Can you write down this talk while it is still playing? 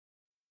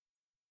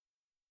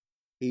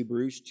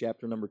Hebrews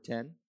chapter number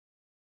 10.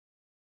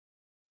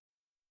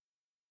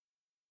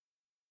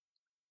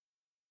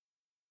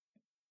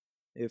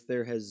 If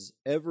there has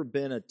ever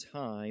been a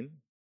time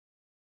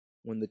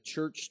when the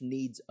church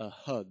needs a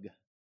hug,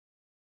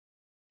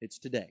 it's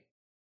today.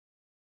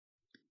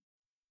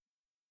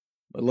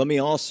 But let me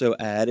also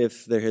add,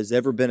 if there has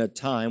ever been a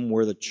time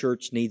where the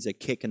church needs a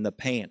kick in the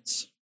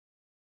pants,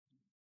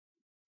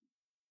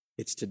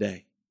 it's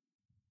today.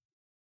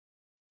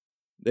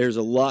 There's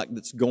a lot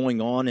that's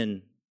going on,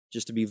 and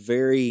just to be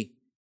very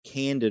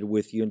candid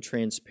with you and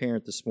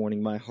transparent this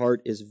morning, my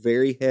heart is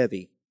very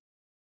heavy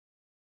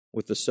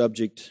with the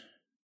subject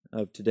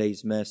of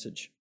today's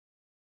message.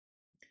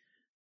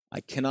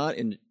 I cannot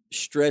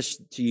stress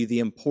to you the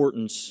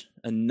importance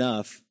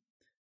enough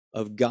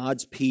of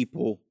God's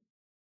people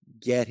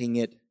getting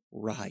it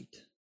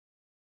right.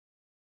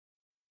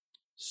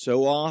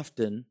 So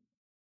often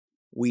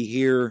we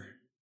hear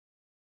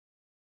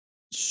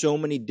so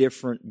many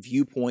different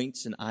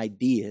viewpoints and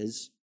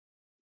ideas.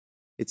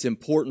 It's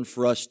important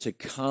for us to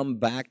come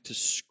back to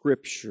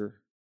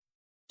Scripture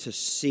to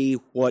see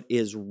what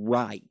is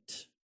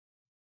right.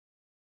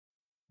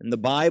 And the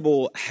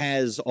Bible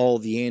has all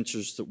the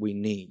answers that we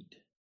need.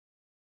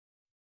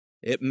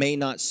 It may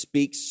not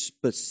speak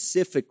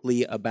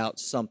specifically about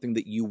something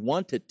that you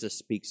want it to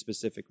speak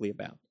specifically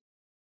about,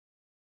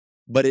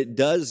 but it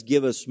does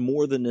give us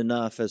more than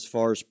enough as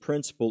far as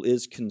principle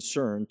is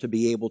concerned to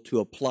be able to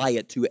apply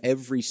it to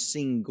every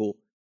single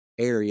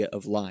area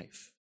of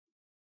life.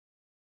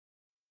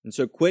 And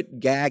so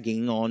quit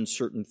gagging on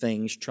certain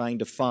things, trying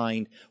to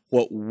find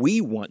what we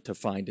want to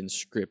find in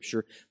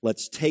Scripture.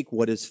 Let's take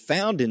what is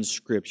found in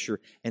Scripture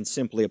and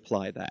simply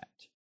apply that.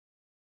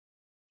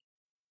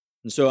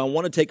 And so I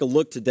want to take a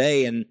look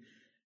today, and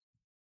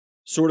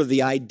sort of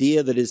the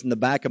idea that is in the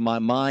back of my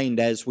mind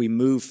as we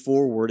move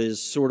forward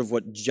is sort of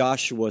what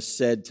Joshua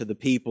said to the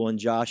people in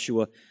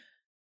Joshua.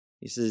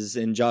 He says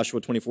in Joshua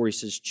 24, he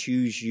says,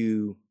 "Choose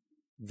you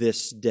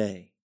this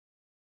day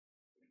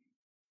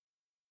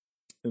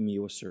whom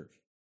you will serve."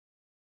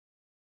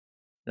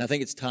 And I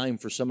think it's time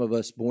for some of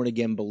us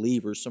born-again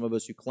believers, some of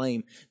us who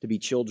claim to be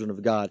children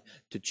of God,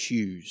 to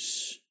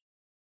choose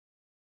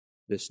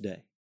this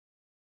day.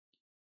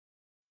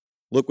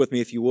 Look with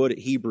me, if you would, at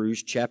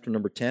Hebrews chapter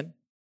number 10.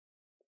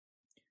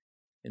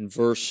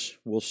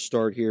 We'll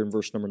start here in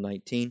verse number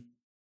 19. It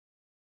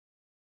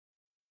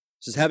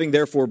says, "Having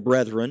therefore,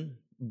 brethren,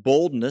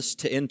 boldness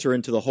to enter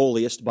into the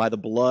holiest by the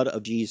blood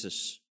of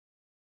Jesus,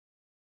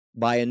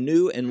 by a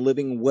new and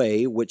living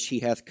way which he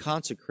hath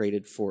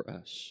consecrated for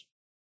us,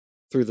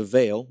 through the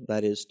veil,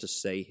 that is to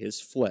say,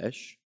 his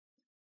flesh,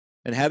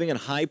 and having an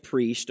high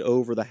priest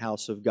over the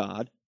house of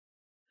God,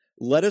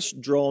 let us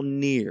draw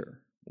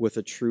near with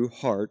a true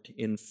heart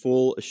in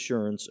full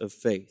assurance of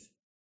faith,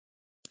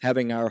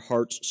 having our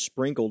hearts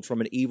sprinkled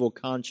from an evil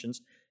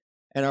conscience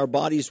and our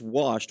bodies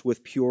washed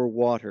with pure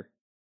water.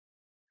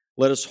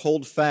 Let us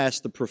hold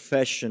fast the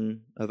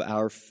profession of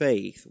our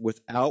faith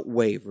without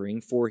wavering,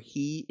 for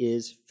he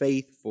is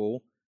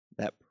faithful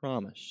that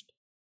promised.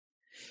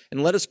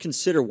 And let us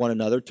consider one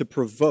another to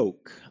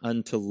provoke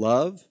unto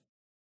love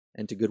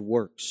and to good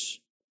works,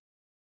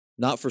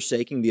 not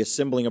forsaking the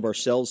assembling of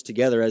ourselves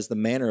together as the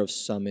manner of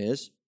some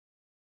is,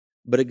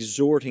 but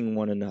exhorting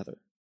one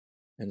another,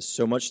 and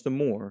so much the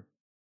more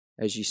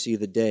as ye see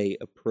the day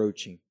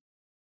approaching."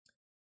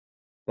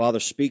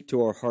 Father, speak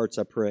to our hearts,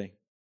 I pray.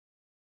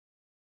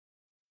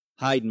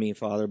 Hide me,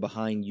 Father,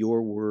 behind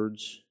your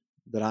words,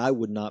 that I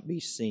would not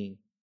be seen,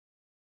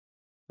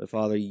 but,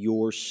 Father,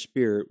 your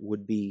Spirit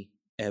would be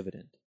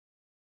evident.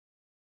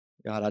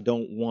 God, I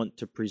don't want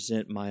to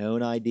present my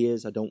own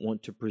ideas. I don't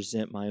want to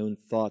present my own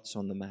thoughts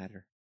on the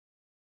matter.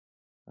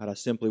 God, I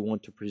simply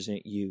want to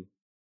present you.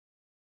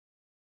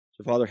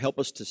 So, Father, help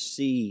us to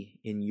see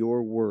in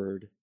your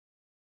word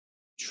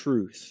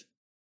truth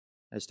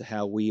as to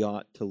how we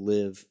ought to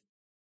live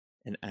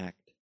and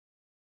act.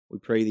 We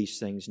pray these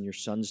things in your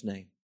Son's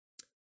name.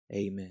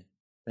 Amen.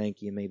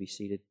 Thank you. You may be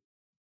seated.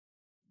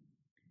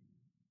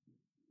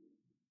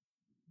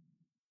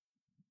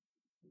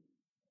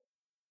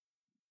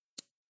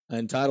 I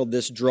entitled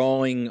this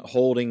Drawing,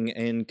 Holding,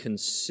 and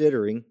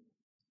Considering.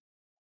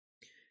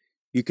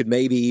 You could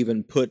maybe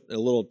even put a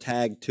little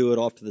tag to it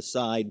off to the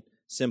side,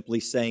 simply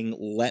saying,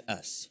 "Let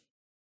us."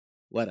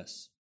 Let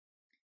us.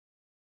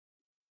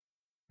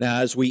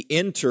 Now, as we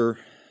enter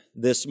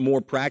this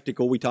more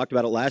practical, we talked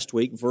about it last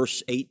week,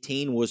 verse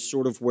 18 was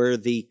sort of where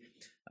the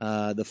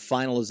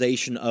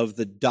finalization of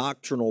the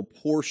doctrinal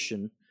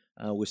portion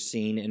was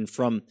seen. And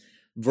from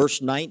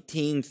verse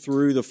 19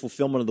 through the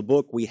fulfillment of the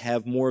book, we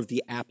have more of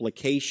the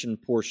application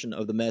portion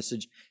of the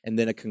message and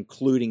then a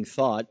concluding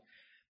thought.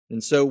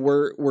 And so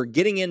we're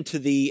getting into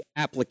the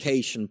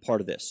application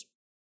part of this.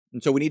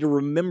 And so we need to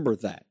remember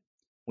that.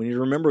 We need to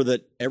remember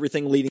that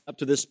everything leading up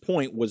to this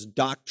point was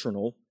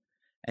doctrinal,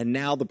 and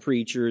now the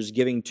preacher is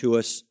giving to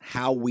us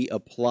how we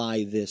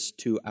apply this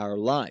to our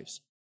lives.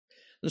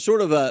 And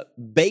sort of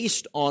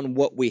based on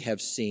what we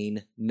have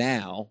seen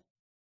now,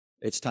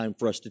 it's time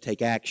for us to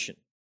take action.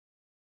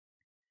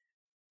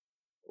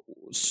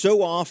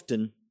 So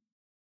often,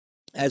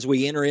 as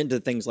we enter into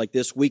things like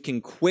this, we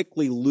can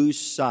quickly lose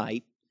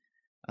sight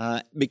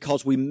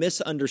because we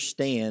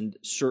misunderstand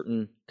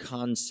certain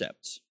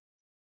concepts.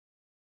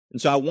 And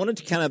so I wanted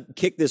to kind of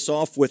kick this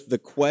off with the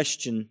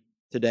question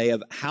today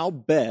of how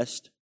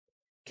best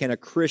can a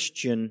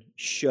Christian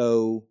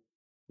show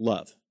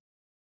love?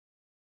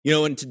 You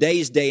know, in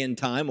today's day and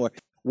time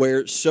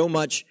where so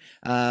much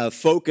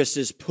focus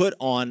is put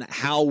on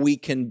how we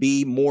can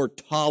be more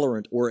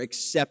tolerant or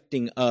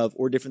accepting of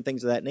or different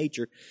things of that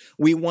nature,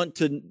 we want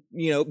to,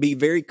 be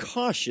very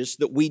cautious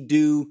that we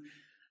do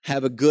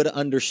have a good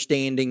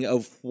understanding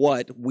of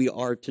what we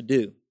are to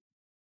do.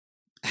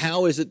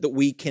 How is it that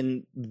we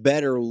can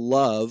better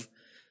love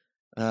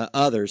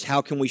others?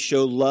 How can we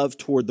show love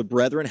toward the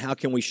brethren? How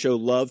can we show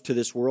love to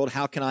this world?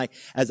 How can I,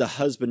 as a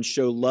husband,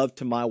 show love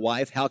to my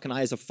wife? How can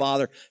I, as a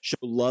father, show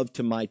love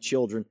to my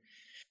children?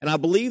 And I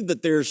believe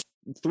that there's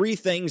three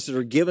things that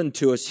are given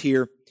to us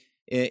here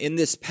in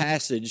this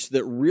passage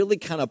that really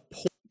kind of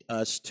point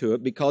us to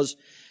it, because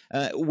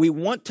we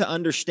want to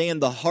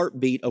understand the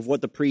heartbeat of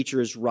what the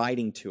preacher is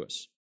writing to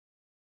us.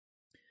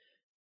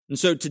 And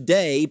so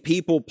today,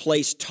 people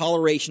place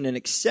toleration and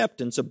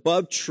acceptance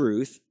above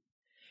truth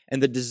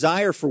and the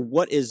desire for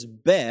what is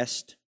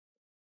best,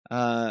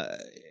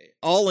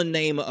 all in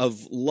name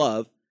of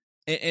love.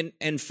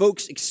 And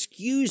folks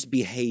excuse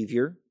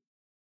behavior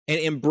and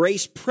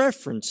embrace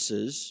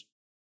preferences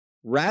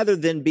rather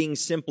than being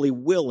simply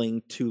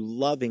willing to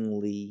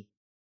lovingly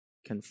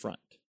confront.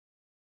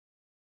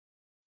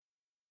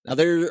 Now,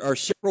 there are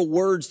several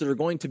words that are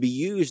going to be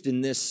used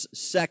in this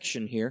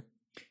section here,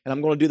 and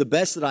I'm going to do the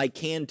best that I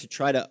can to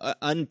try to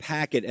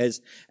unpack it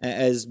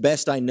as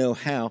best I know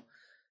how.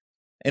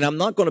 And I'm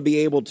not going to be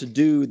able to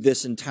do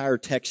this entire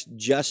text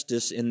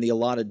justice in the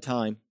allotted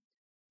time,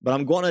 but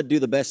I'm going to do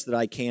the best that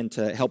I can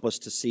to help us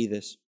to see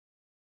this.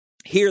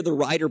 Here, the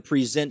writer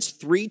presents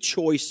three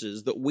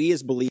choices that we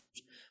as believers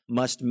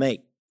must make.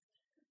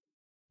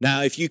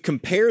 Now, if you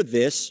compare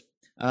this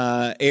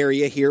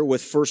area here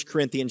with 1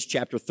 Corinthians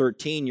chapter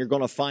 13, you're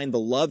going to find the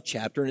love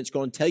chapter, and it's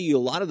going to tell you a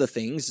lot of the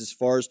things as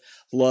far as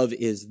love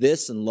is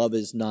this and love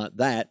is not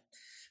that.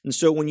 And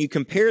so when you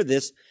compare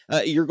this,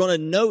 you're going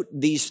to note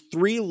these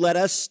three let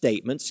us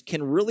statements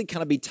can really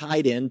kind of be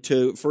tied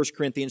into 1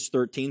 Corinthians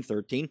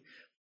 13:13.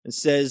 It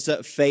says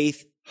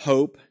faith,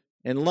 hope,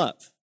 and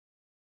love.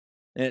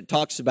 And it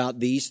talks about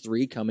these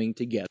three coming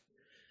together.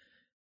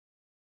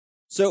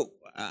 So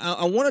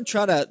I want to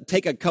try to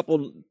take a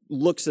couple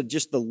looks at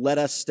just the let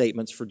us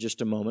statements for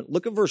just a moment.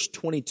 Look at verse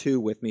 22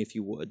 with me, if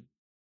you would.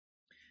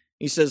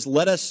 He says,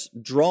 let us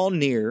draw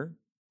near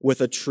with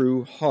a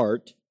true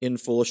heart in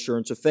full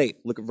assurance of faith.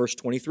 Look at verse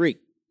 23.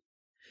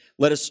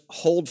 Let us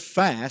hold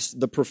fast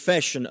the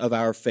profession of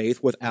our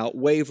faith without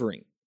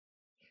wavering.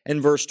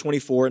 And verse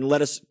 24, and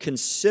let us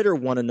consider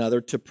one another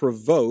to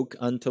provoke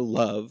unto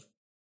love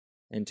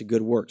and to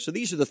good works. So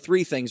these are the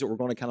three things that we're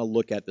going to kind of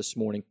look at this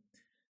morning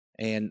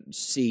and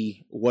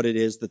see what it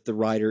is that the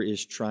writer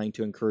is trying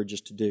to encourage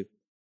us to do.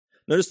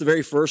 Notice the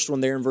very first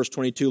one there in verse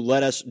 22,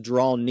 let us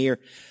draw near.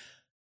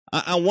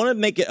 I want to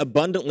make it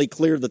abundantly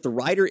clear that the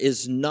writer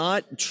is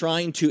not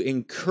trying to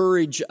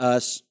encourage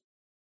us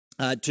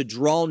to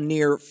draw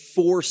near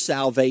for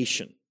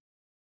salvation.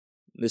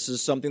 This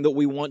is something that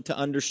we want to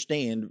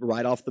understand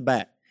right off the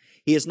bat.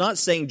 He is not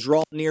saying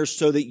draw near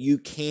so that you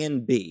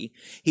can be.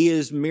 He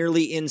is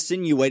merely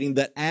insinuating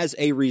that as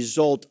a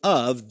result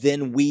of,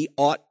 then we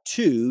ought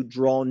to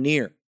draw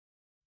near.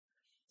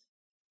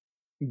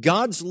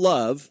 God's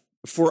love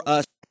for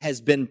us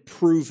has been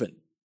proven.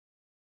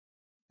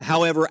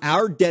 However,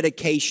 our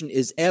dedication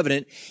is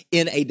evident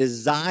in a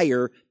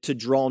desire to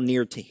draw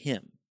near to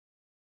Him.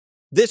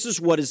 This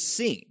is what is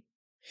seen.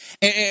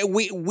 And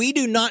we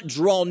do not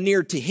draw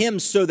near to Him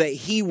so that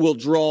He will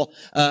draw,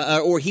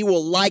 or He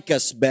will like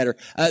us better.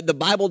 The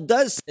Bible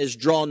does says,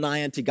 draw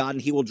nigh unto God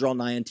and He will draw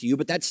nigh unto you,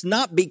 but that's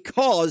not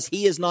because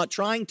He is not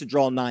trying to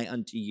draw nigh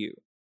unto you.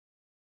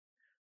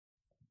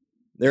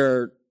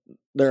 There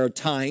are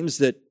times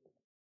that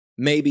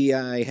maybe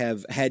I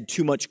have had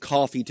too much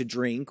coffee to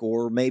drink,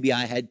 or maybe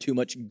I had too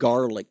much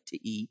garlic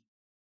to eat.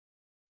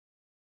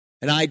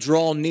 And I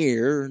draw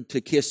near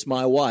to kiss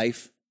my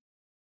wife,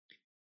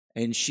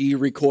 and she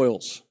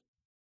recoils.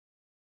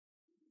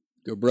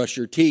 Go brush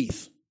your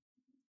teeth.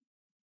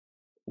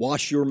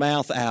 Wash your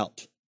mouth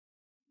out.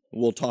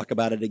 We'll talk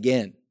about it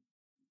again.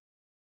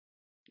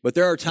 But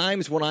there are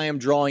times when I am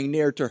drawing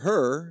near to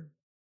her,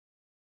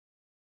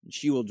 and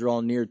she will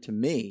draw near to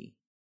me.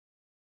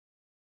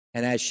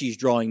 And as she's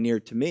drawing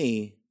near to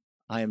me,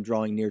 I am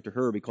drawing near to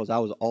her because I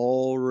was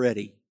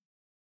already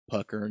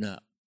puckering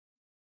up.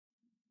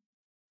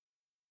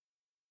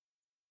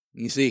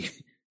 You see,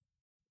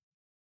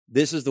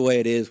 this is the way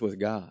it is with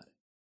God.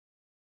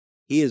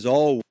 He is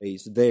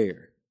always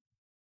there.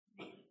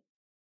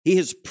 He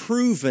has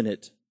proven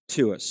it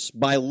to us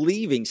by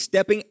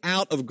stepping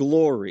out of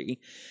glory,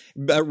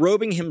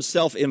 robing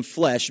Himself in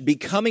flesh,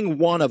 becoming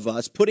one of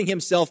us, putting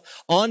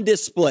Himself on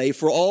display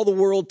for all the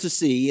world to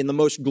see in the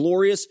most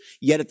glorious,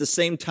 yet at the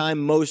same time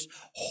most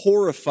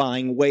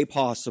horrifying way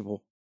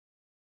possible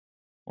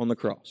on the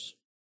cross.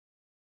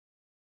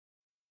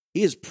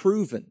 He has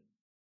proven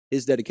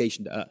his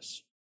dedication to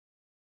us.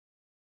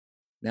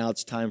 Now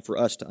it's time for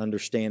us to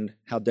understand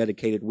how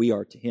dedicated we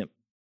are to him.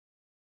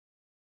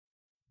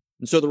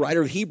 And so the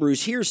writer of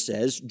Hebrews here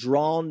says,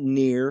 draw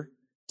near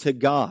to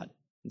God.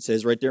 It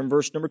says right there in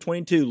verse number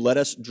 22, let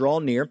us draw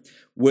near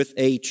with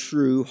a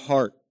true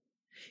heart.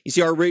 You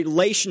see, our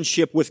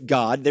relationship with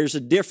God, there's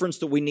a difference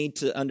that we need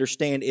to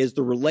understand is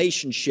the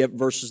relationship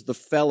versus the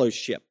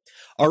fellowship.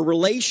 Our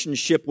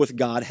relationship with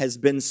God has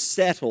been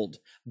settled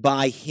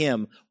by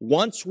him.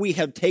 Once we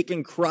have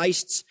taken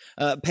Christ's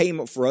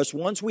payment for us,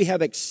 once we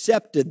have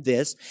accepted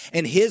this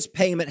and his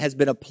payment has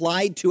been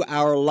applied to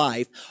our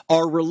life,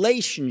 our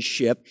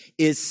relationship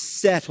is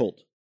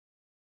settled.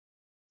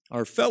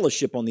 Our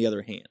fellowship, on the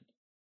other hand,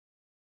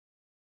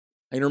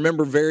 I can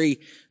remember very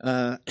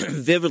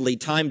vividly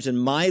times in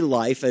my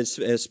life,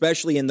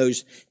 especially in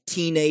those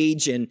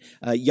teenage and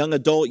young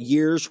adult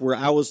years where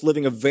I was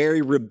living a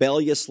very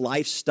rebellious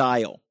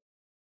lifestyle.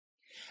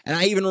 And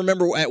I even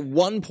remember at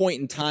one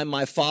point in time,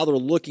 my father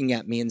looking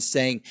at me and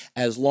saying,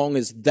 as long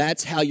as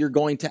that's how you're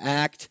going to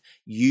act,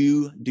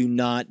 you do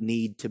not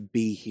need to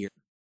be here.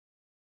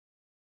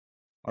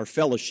 Our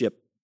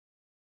fellowship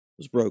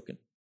was broken.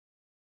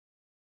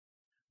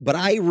 But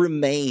I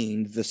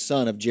remained the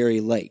son of Jerry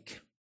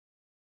Lake.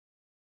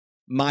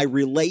 My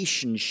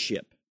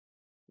relationship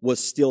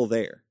was still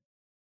there,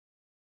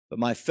 but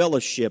my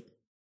fellowship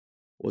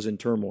was in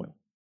turmoil.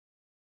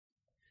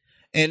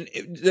 And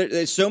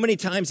so many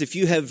times, if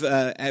you have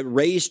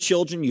raised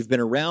children, you've been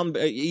around,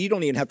 you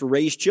don't even have to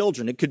raise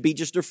children. It could be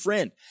just a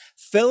friend.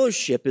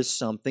 Fellowship is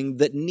something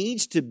that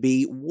needs to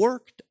be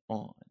worked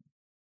on.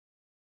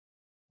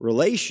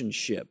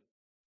 Relationship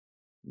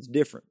is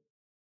different.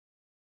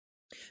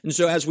 And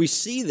so as we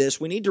see this,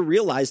 we need to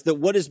realize that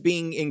what is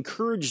being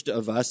encouraged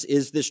of us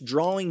is this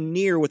drawing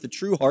near with a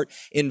true heart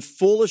in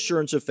full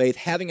assurance of faith,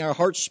 having our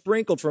hearts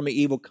sprinkled from an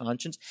evil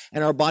conscience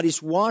and our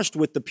bodies washed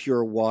with the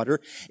pure water.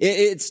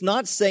 It's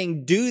not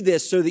saying do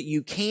this so that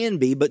you can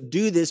be, but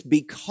do this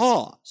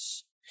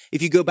because.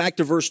 If you go back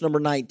to verse number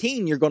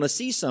 19, you're going to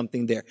see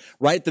something there.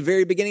 Right at the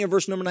very beginning of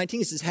verse number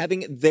 19, it says,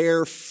 having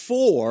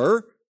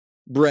therefore,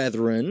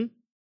 brethren,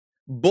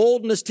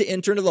 boldness to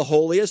enter into the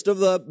holiest of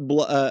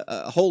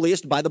the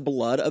holiest by the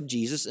blood of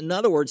Jesus. In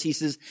other words, he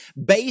says,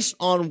 based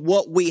on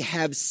what we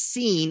have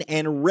seen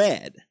and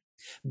read,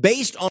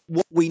 based on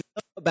what we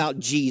know about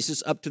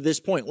Jesus up to this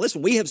point.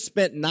 Listen, we have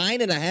spent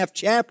 9.5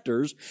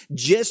 chapters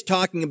just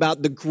talking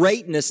about the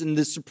greatness and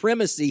the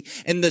supremacy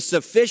and the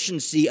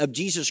sufficiency of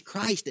Jesus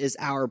Christ as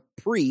our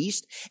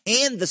priest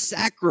and the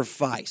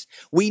sacrifice.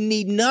 We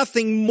need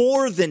nothing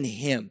more than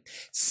him.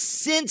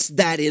 Since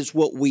that is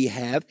what we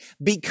have,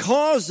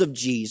 because of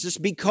Jesus,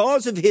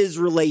 because of his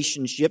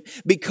relationship,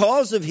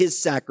 because of his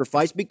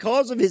sacrifice,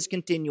 because of his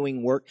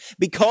continuing work,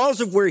 because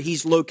of where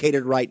he's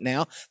located right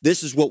now,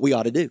 this is what we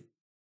ought to do.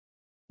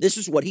 This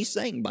is what he's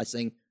saying by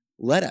saying,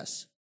 let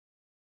us.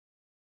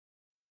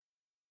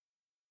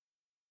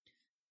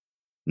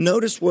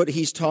 Notice what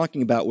he's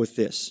talking about with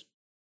this.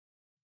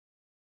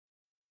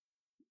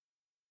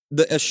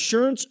 The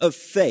assurance of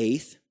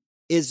faith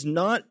is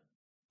not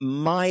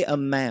my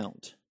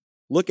amount.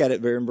 Look at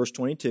it there in verse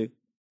 22.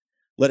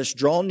 Let us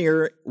draw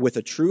near with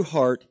a true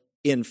heart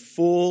in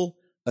full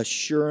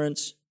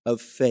assurance of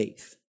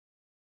faith.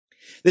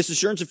 This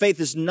assurance of faith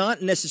is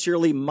not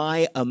necessarily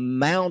my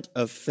amount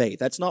of faith.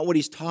 That's not what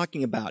he's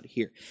talking about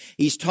here.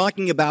 He's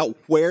talking about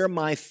where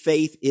my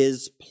faith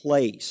is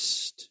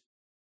placed.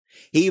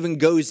 He even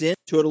goes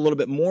into it a little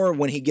bit more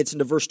when he gets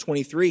into verse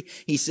 23.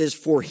 He says,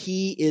 for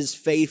he is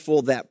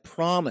faithful that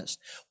promised.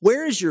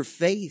 Where is your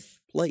faith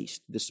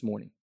placed this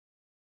morning?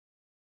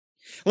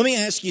 Let me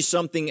ask you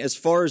something as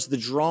far as the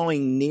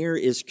drawing near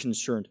is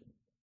concerned.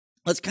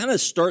 Let's kind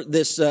of start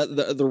this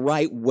the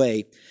right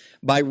way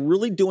by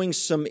really doing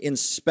some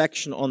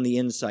inspection on the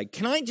inside.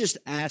 Can I just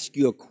ask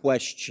you a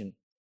question?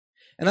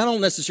 And I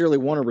don't necessarily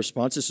want a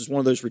response. This is one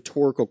of those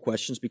rhetorical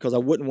questions because I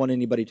wouldn't want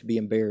anybody to be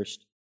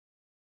embarrassed.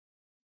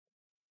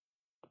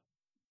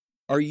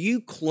 Are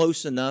you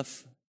close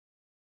enough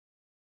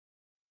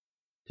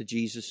to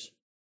Jesus?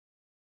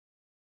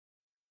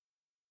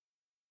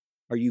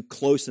 Are you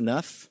close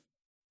enough?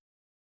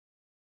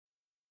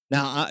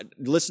 Now,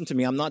 listen to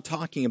me. I'm not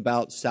talking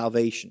about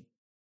salvation.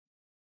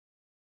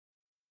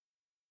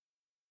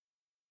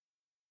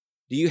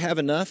 Do you have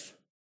enough?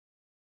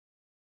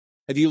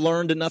 Have you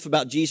learned enough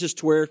about Jesus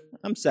to where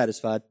I'm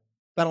satisfied?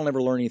 If I don't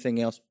ever learn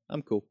anything else,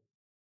 I'm cool.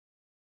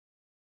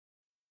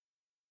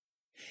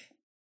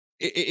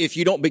 If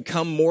you don't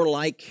become more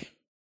like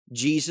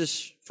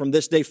Jesus from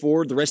this day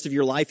forward, the rest of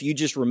your life, you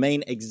just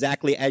remain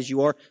exactly as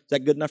you are, is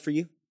that good enough for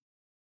you?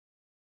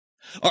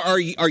 Are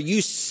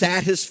you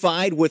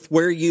satisfied with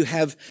where you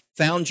have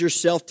found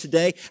yourself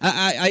today?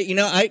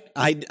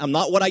 I'm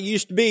not what I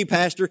used to be,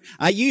 Pastor.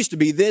 I used to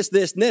be this,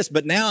 and this,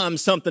 but now I'm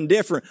something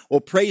different.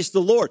 Well, praise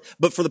the Lord.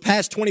 But for the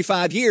past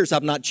 25 years,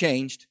 I've not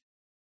changed.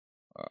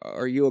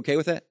 Are you okay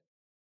with that?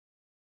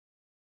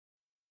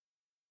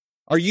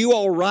 Are you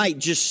all right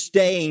just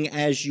staying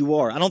as you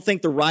are? I don't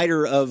think the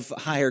writer of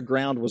Higher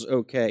Ground was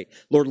okay.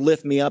 Lord,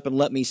 lift me up and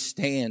let me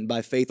stand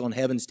by faith on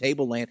heaven's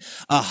tableland,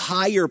 a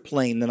higher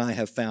plane than I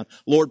have found.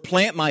 Lord,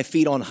 plant my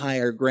feet on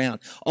higher ground.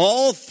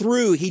 All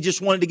through, he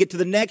just wanted to get to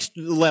the next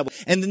level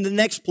and then the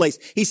next place.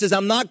 He says,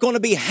 I'm not going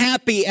to be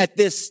happy at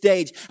this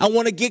stage. I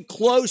want to get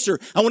closer.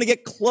 I want to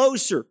get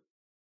closer.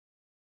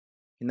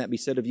 Can that be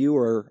said of you,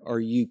 or are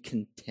you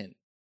content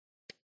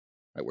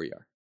right where you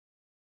are?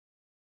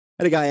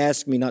 I had a guy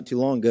ask me not too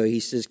long ago,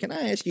 he says, can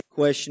I ask you a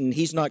question?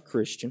 He's not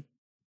Christian.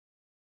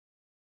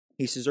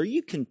 He says, are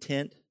you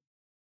content?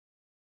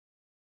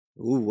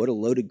 Ooh, what a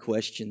loaded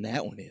question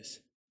that one is.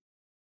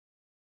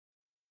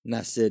 And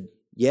I said,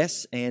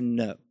 yes and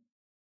no.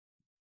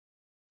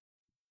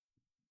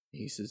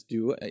 He says,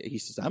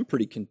 I'm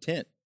pretty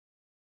content.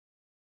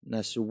 And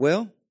I said,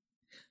 well,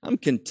 I'm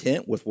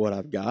content with what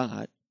I've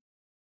got,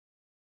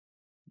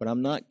 but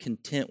I'm not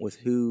content with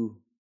who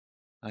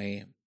I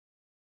am.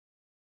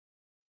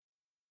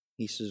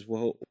 He says,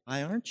 well,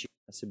 why aren't you?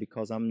 I said,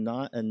 because I'm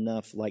not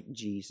enough like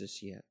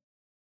Jesus yet.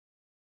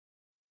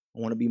 I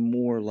want to be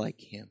more like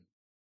him.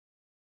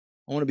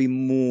 I want to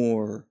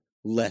be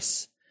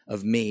less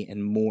of me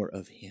and more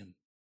of him.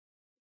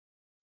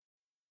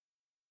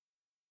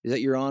 Is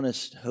that your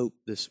honest hope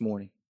this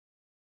morning?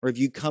 Or have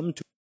you come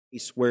to a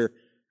place where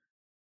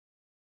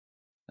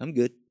I'm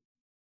good,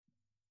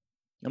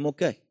 I'm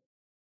okay?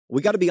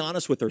 We got to be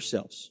honest with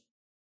ourselves.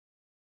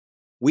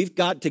 We've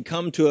got to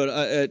come to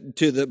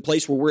the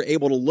place where we're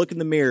able to look in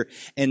the mirror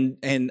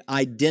and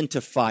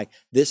identify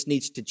this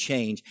needs to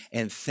change.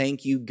 And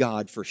thank you,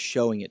 God, for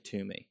showing it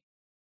to me.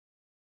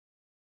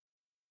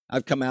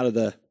 I've come out of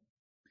the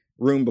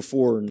room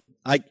before, and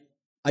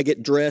I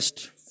get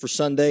dressed for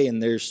Sunday,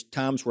 and there's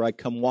times where I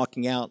come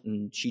walking out,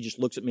 and she just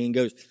looks at me and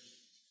goes,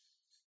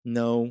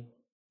 "No."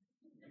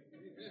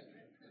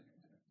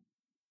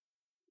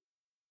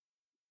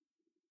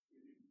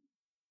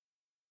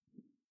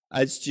 I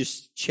was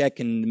just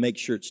checking to make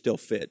sure it still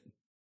fit.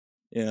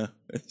 Yeah.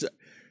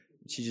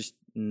 She just,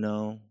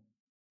 no.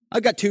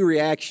 I've got two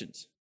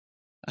reactions.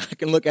 I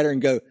can look at her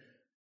and go,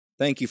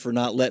 thank you for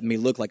not letting me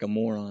look like a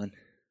moron.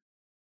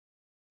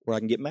 Or I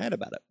can get mad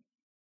about it.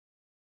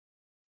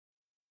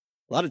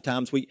 A lot of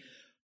times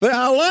but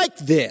I like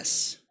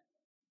this.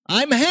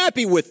 I'm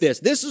happy with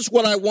this. This is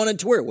what I wanted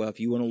to wear. Well, if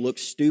you want to look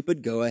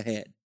stupid, go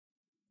ahead.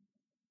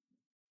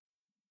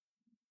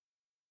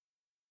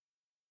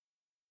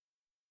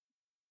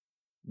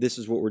 This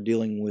is what we're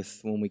dealing with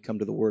when we come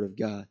to the Word of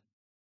God.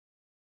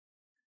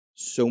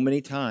 So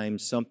many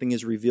times something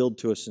is revealed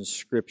to us in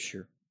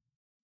Scripture,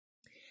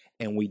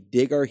 and we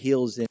dig our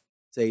heels in and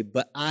say,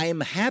 but I'm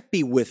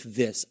happy with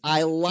this.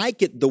 I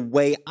like it the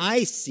way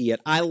I see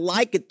it. I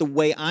like it the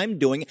way I'm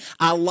doing it.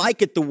 I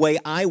like it the way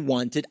I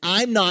want it.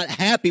 I'm not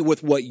happy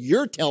with what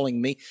you're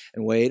telling me.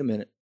 And wait a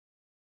minute.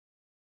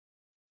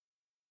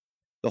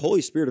 The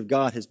Holy Spirit of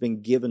God has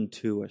been given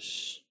to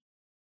us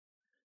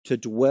to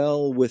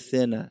dwell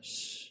within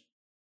us,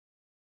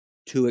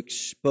 to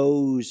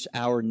expose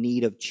our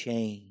need of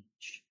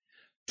change,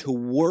 to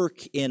work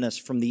in us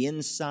from the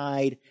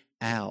inside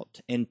out,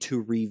 and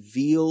to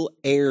reveal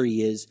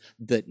areas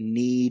that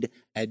need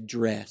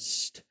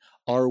addressed.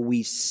 Are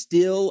we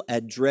still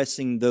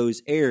addressing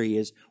those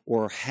areas,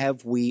 or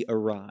have we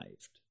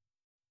arrived?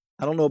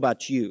 I don't know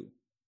about you,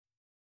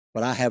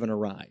 but I haven't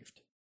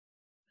arrived.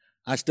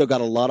 I still got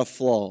a lot of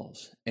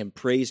flaws, and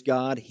praise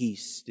God,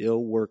 He's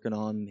still working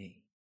on me.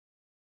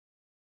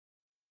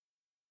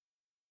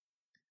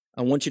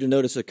 I want you to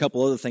notice a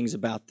couple other things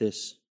about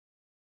this.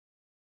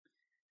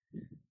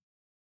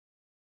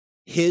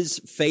 His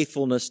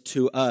faithfulness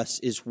to us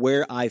is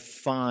where I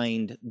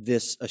find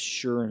this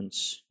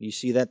assurance. You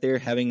see that there?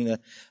 Having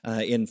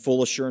in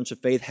full assurance of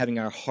faith, having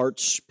our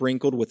hearts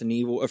sprinkled with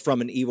from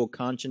an evil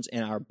conscience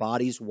and our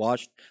bodies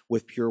washed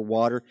with pure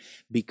water.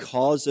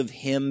 Because of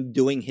Him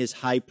doing His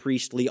high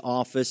priestly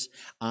office,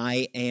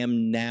 I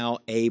am now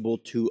able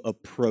to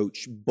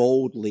approach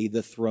boldly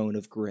the throne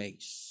of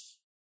grace.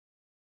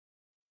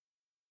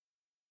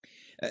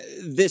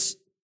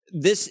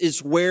 This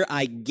is where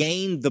I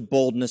gain the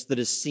boldness that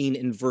is seen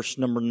in verse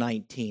number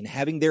 19.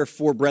 Having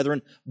therefore,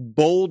 brethren,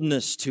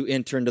 boldness to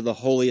enter into the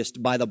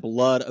holiest by the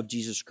blood of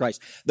Jesus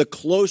Christ. The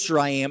closer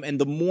I am and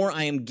the more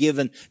I am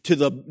given to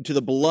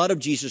the blood of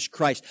Jesus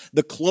Christ,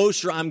 the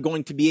closer I'm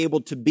going to be able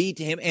to be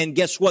to Him. And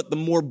guess what? The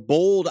more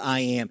bold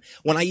I am.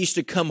 When I used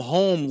to come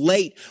home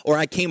late, or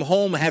I came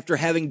home after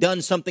having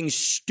done something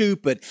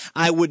stupid,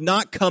 I would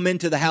not come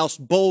into the house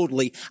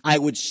boldly. I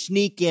would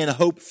sneak in,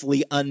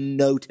 hopefully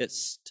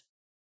unnoticed.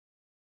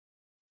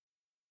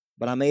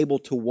 But I'm able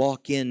to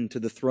walk into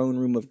the throne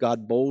room of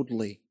God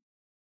boldly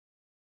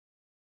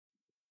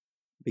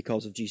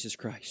because of Jesus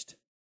Christ.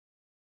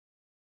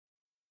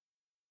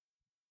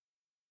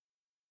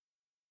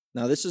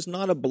 Now, this is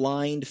not a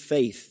blind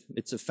faith.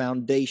 It's a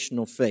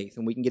foundational faith,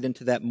 and we can get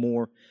into that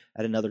more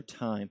at another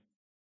time.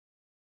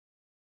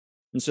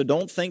 And so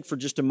don't think for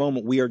just a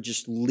moment we are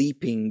just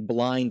leaping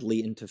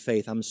blindly into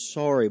faith. I'm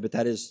sorry, but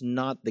that is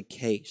not the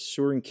case.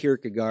 Søren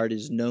Kierkegaard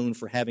is known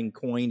for having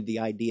coined the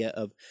idea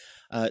of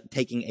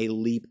taking a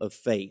leap of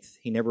faith.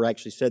 He never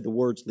actually said the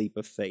words leap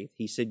of faith.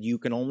 He said you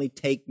can only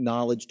take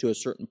knowledge to a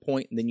certain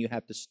point and then you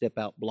have to step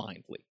out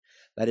blindly.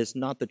 That is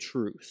not the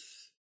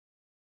truth.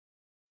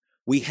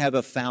 We have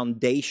a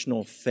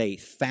foundational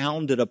faith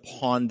founded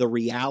upon the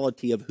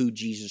reality of who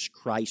Jesus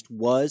Christ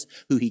was,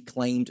 who He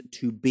claimed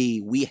to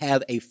be. We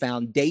have a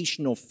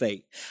foundational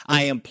faith.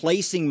 I am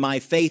placing my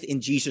faith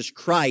in Jesus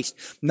Christ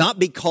not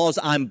because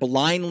I'm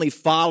blindly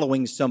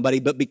following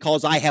somebody, but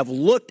because I have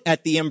looked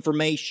at the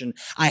information,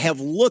 I have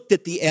looked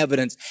at the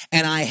evidence,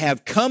 and I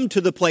have come to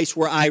the place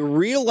where I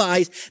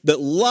realize that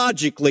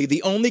logically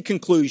the only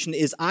conclusion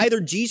is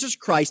either Jesus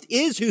Christ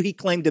is who He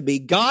claimed to be,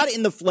 God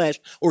in the flesh,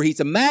 or He's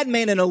a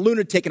madman and a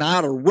lunatic, and I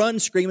ought to run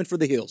screaming for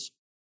the hills.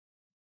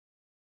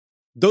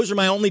 Those are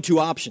my only two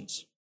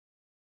options.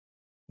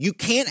 You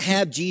can't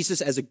have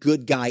Jesus as a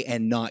good guy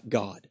and not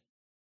God,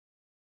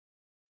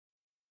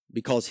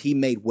 because He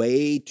made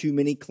way too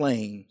many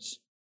claims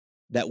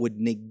that would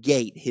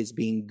negate His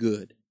being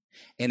good.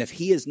 And if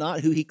He is not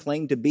who He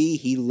claimed to be,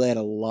 He led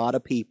a lot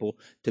of people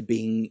to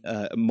being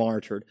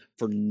martyred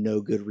for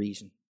no good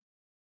reason.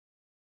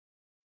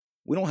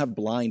 We don't have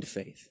blind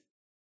faith.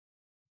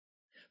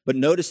 But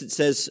notice it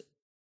says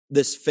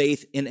this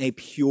faith in a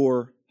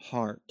pure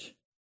heart,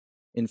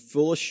 in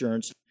full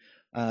assurance,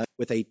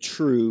 with a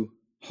true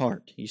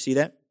heart. You see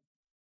that?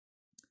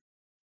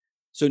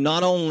 So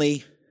not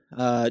only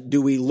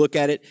do we look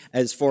at it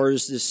as far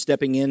as this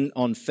stepping in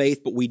on faith,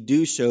 but we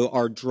do so,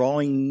 our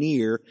drawing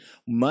near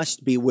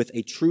must be with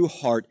a true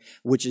heart,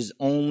 which is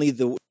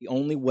the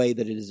only way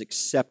that it is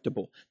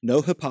acceptable.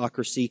 No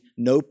hypocrisy,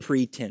 no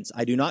pretense.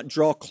 I do not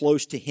draw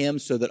close to Him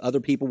so that other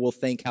people will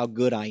think how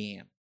good I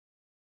am.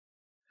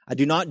 I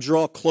do not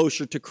draw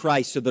closer to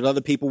Christ so that other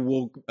people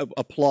will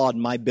applaud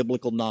my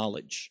biblical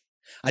knowledge.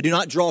 I do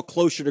not draw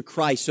closer to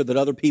Christ so that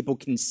other people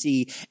can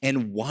see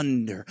and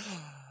wonder,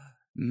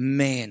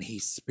 man,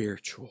 he's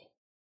spiritual.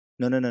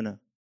 No.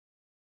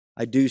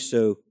 I do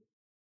so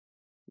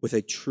with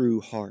a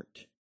true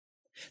heart.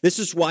 This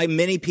is why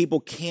many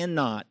people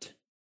cannot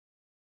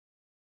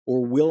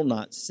or will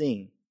not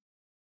sing.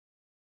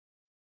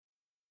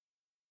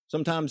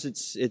 Sometimes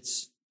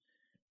it's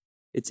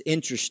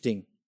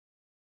interesting.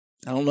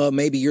 I don't know,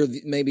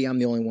 maybe I'm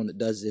the only one that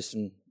does this,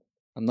 and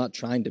I'm not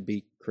trying to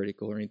be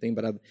critical or anything,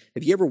 but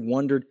have you ever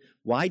wondered,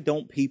 why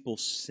don't people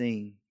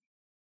sing?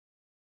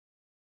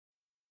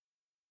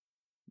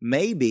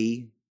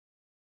 Maybe,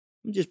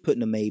 I'm just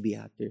putting a maybe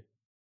out there,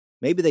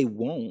 maybe they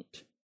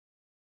won't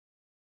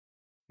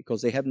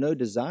because they have no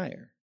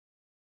desire.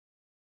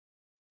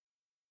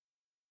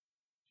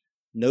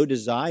 No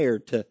desire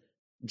to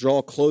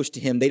draw close to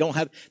Him. They don't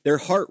have, their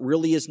heart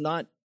really is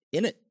not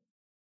in it.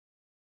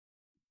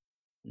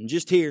 I'm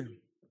just here.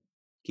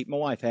 Keep my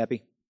wife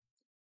happy.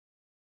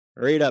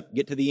 Hurry it up.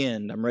 Get to the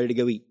end. I'm ready to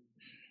go eat.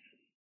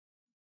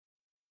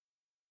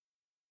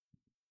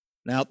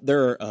 Now,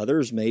 there are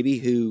others maybe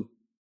who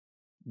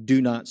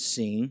do not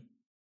sing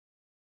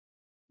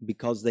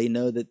because they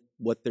know that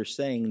what they're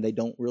saying they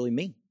don't really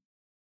mean.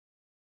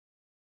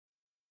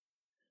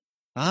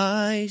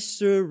 I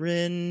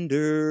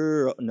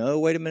surrender. No,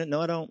 wait a minute.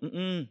 No, I don't.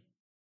 And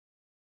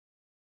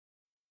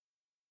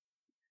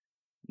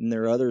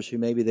there are others who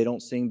maybe they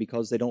don't sing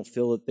because they don't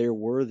feel that they're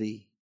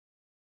worthy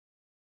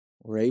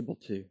or able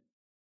to.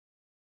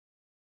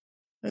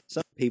 And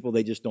some people,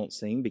 they just don't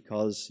sing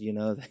because,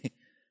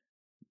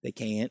 they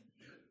can't.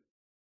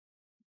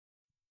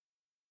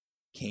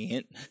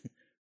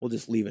 We'll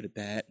just leave it at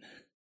that.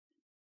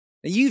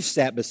 Now, you've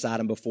sat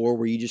beside them before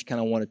where you just kind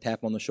of want to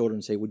tap on the shoulder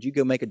and say, would you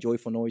go make a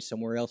joyful noise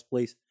somewhere else,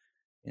 please?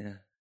 Yeah,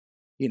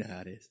 you know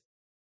how it is.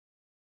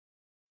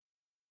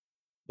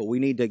 But we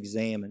need to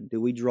examine,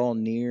 do we draw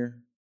near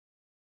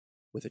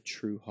with a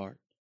true heart?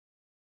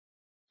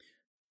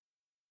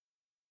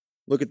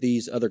 Look at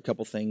these other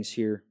couple things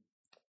here.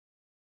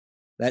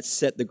 That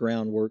set the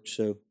groundwork,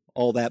 so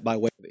all that by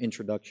way of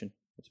introduction.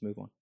 Let's move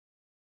on.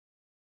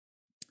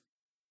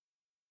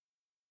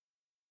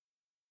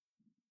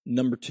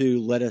 Number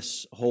 2, let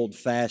us hold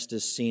fast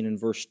as seen in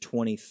verse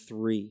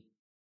 23.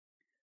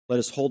 Let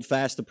us hold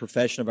fast the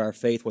profession of our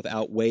faith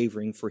without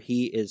wavering, for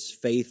He is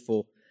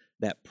faithful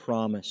that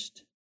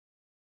promised.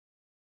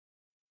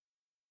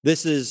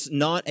 This is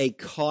not a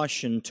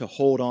caution to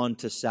hold on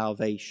to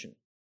salvation.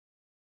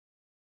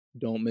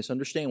 Don't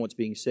misunderstand what's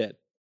being said.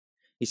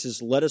 He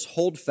says, let us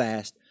hold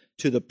fast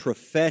to the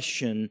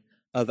profession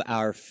of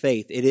our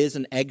faith. It is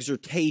an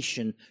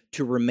exhortation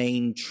to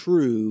remain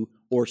true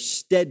or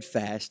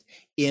steadfast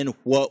in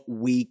what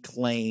we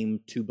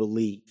claim to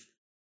believe.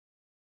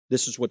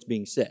 This is what's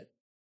being said.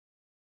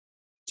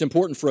 It's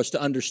important for us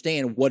to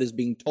understand what is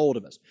being told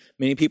of us.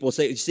 Many people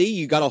say, see,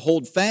 you got to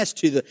hold fast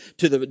to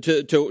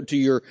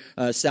your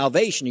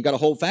salvation. You got to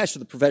hold fast to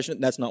the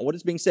profession. That's not what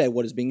is being said.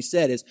 What is being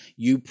said is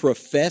you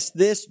profess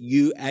this,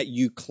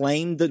 you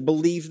claim to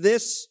believe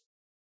this,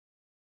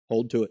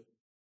 hold to it.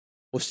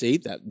 Well, see,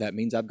 that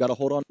means I've got to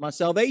hold on to my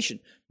salvation.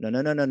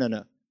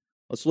 No.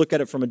 Let's look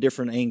at it from a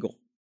different angle.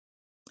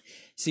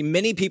 See,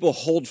 many people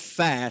hold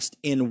fast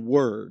in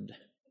word,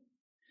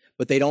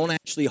 but they don't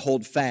actually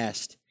hold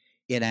fast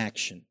in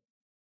action.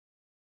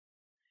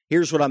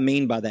 Here's what I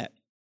mean by that.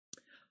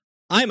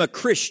 I'm a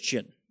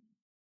Christian,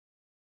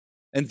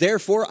 and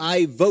therefore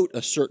I vote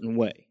a certain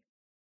way.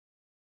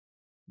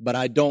 But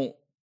I don't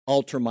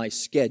alter my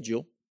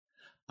schedule.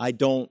 I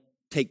don't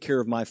take care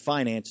of my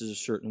finances a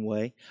certain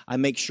way. I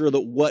make sure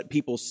that what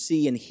people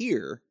see and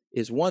hear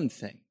is one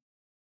thing.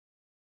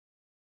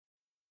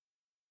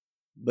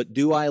 But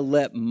do I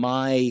let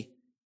my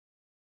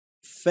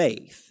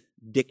faith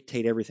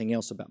dictate everything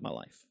else about my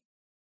life?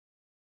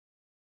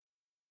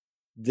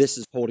 This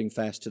is holding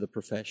fast to the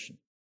profession.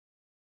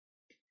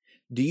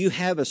 Do you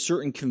have a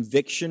certain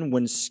conviction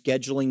when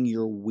scheduling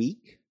your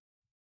week?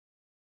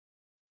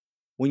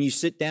 When you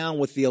sit down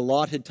with the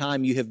allotted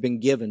time you have been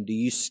given, do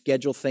you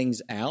schedule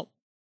things out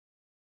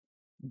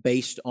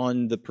based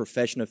on the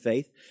profession of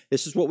faith?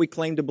 This is what we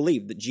claim to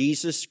believe, that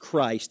Jesus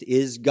Christ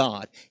is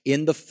God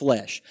in the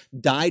flesh,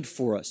 died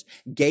for us,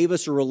 gave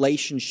us a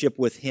relationship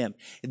with Him.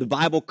 The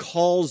Bible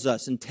calls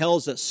us and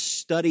tells us,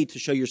 study to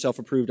show yourself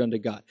approved unto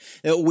God.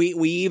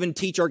 We even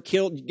teach our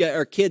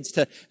kids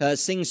to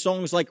sing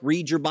songs like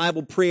read your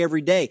Bible, pray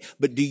every day.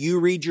 But do you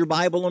read your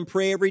Bible and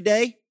pray every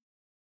day?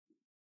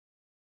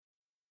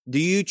 Do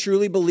you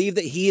truly believe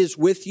that He is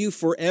with you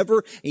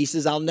forever? He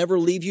says, I'll never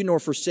leave you nor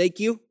forsake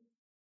you.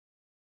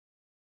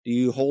 Do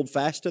you hold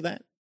fast to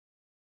that?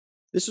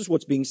 This is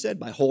what's being said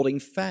by holding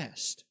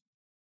fast.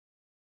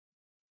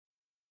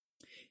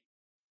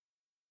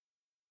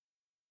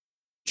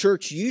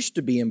 Church used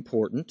to be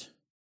important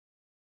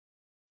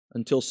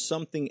until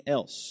something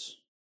else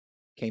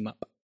came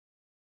up.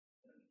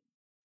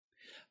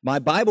 My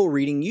Bible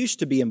reading used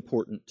to be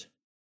important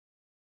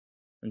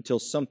until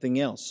something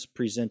else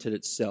presented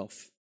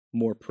itself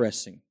more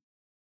pressing.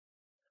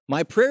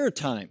 My prayer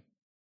time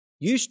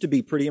used to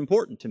be pretty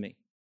important to me.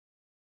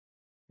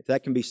 If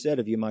that can be said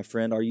of you, my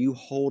friend, are you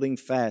holding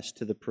fast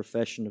to the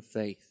profession of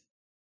faith?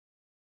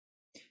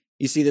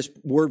 You see, this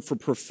word for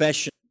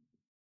profession,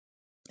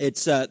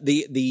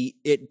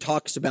 it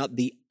talks about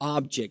the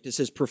object. It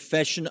says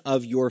profession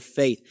of your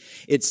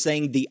faith. It's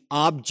saying the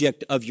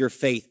object of your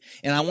faith.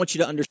 And I want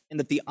you to understand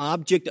that the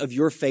object of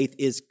your faith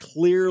is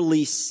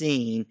clearly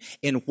seen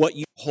in what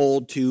you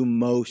hold to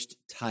most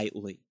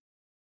tightly.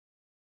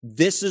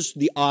 This is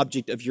the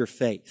object of your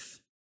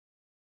faith.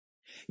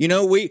 You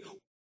know, we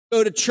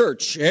go to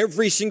church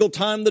every single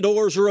time the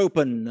doors are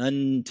open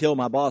until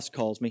my boss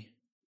calls me.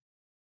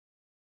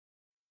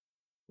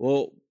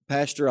 Well,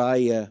 Pastor,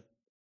 I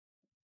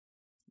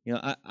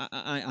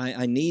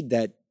need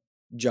that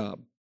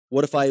job.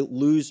 What if I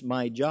lose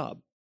my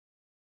job?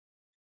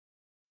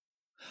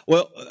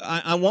 Well,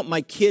 I want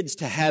my kids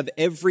to have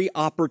every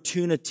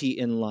opportunity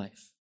in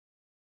life.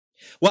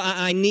 Well,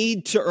 I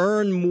need to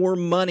earn more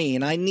money,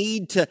 and I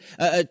need to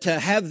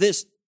have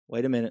this.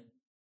 Wait a minute.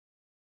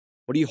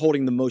 What are you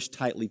holding the most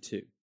tightly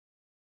to?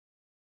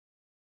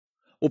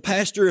 Well,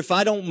 Pastor, if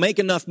I don't make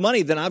enough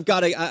money, then I've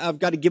got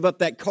to give up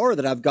that car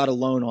that I've got a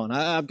loan on.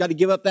 I've got to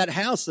give up that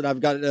house that I've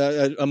got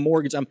a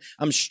mortgage.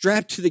 I'm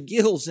strapped to the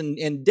gills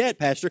in debt,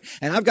 Pastor,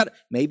 and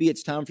maybe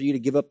it's time for you to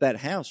give up that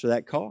house or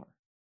that car.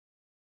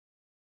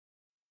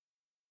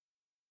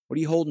 What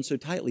are you holding so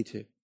tightly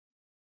to?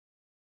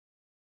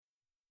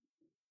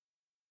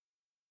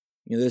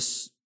 You know,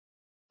 this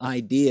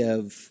idea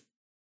of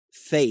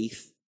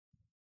faith,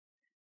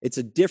 it's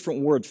a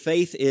different word.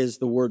 Faith is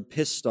the word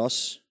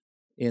pistos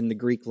in the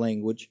Greek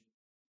language.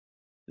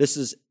 This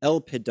is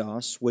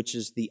elpidos, which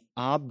is the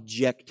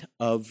object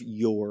of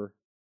your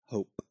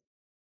hope.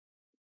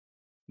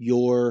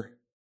 Your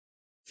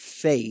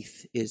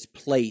faith is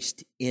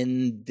placed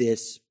in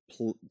this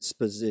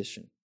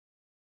position.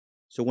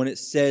 So when it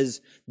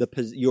says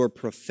your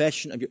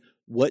profession of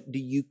what do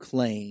you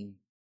claim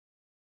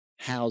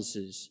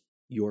houses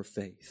your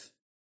faith?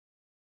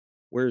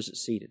 Where is it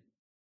seated?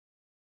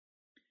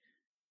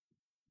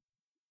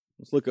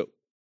 Let's look at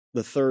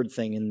the third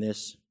thing in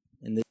this,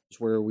 and this is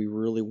where we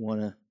really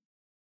want to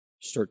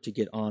start to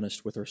get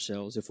honest with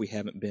ourselves if we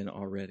haven't been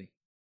already.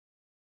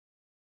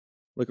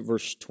 Look at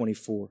verse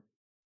 24.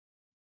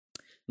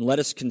 And let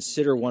us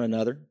consider one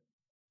another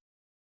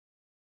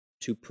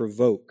to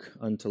provoke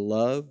unto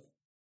love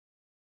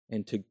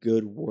and to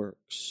good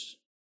works.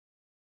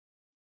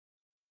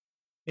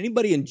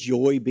 Anybody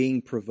enjoy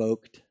being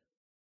provoked?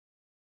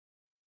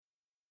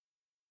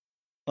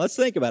 Let's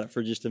think about it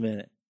for just a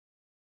minute.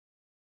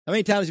 How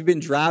many times have you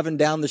been driving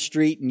down the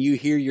street and you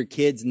hear your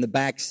kids in the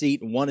back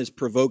seat and one is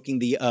provoking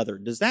the other?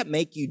 Does that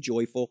make you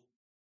joyful?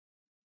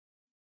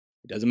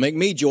 It doesn't make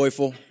me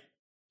joyful.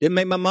 Didn't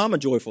make my mama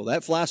joyful.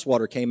 That fly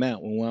swatter came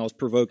out when I was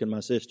provoking my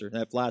sister.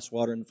 That fly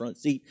swatter in the front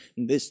seat.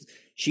 And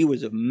she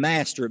was a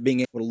master at being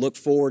able to look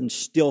forward and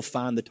still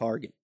find the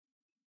target.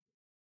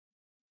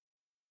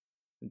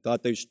 And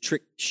thought those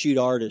trick shoot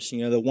artists,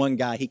 the one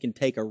guy, he can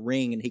take a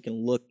ring and he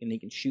can look and he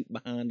can shoot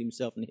behind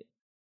himself and hit.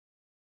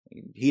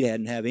 He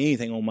hadn't have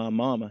anything on my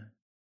mama.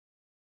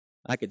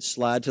 I could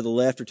slide to the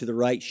left or to the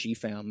right. She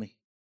found me.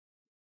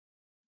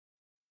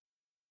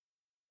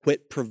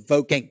 Quit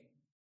provoking.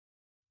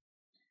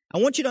 I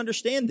want you to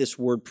understand this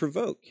word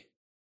provoke.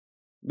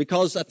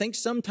 Because I think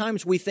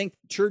sometimes we think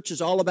church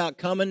is all about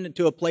coming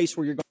to a place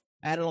where you're going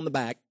to pat it on the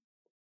back,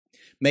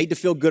 made to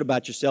feel good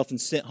about yourself, and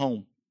sit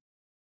home.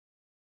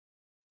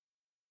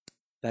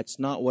 That's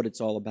not what it's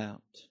all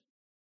about.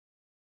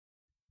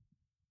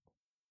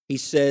 He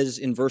says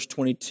in verse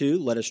 22,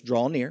 let us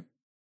draw near.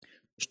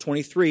 Verse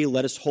 23,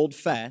 let us hold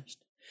fast.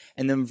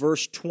 And then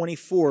verse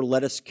 24,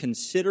 let us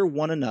consider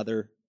one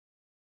another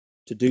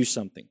to do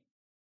something,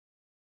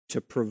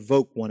 to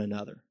provoke one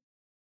another.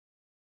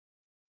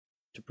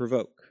 To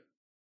provoke.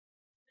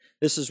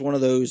 This is one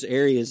of those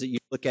areas that you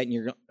look at and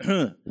you're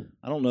going,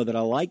 I don't know that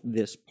I like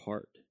this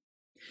part.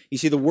 You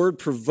see, the word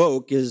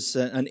provoke is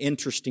an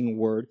interesting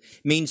word.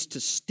 It means to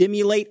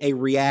stimulate a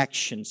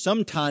reaction,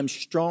 sometimes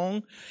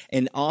strong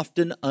and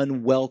often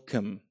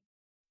unwelcome,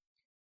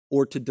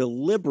 or to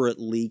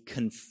deliberately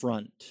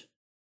confront.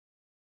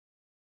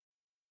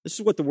 This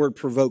is what the word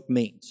provoke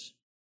means.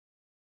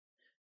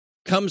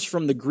 It comes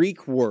from the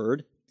Greek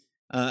word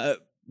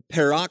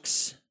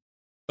paroxomon.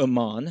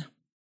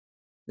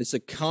 It's a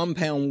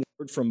compound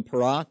word from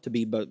para, to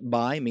be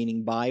by,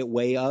 meaning by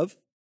way of,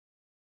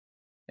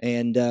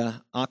 and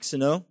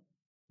oxeno,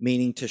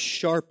 meaning to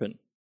sharpen.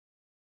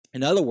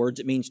 In other words,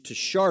 it means to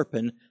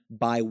sharpen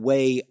by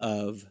way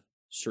of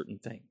certain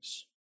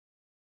things.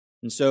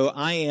 And so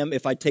I am,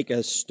 if I take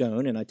a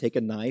stone and I take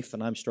a knife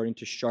and I'm starting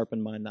to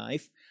sharpen my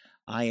knife,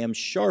 I am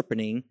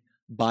sharpening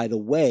by the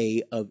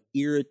way of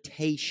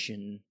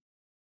irritation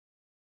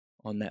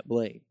on that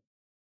blade.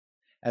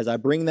 As I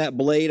bring that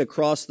blade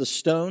across the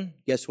stone,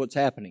 guess what's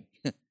happening?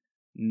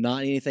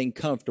 Not anything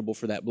comfortable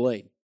for that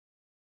blade,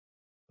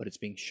 but it's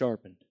being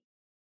sharpened.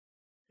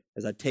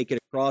 As I take it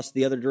across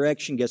the other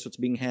direction, guess what's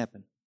being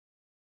happened?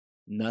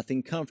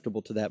 Nothing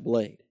comfortable to that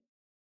blade,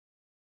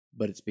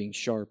 but it's being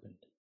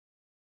sharpened.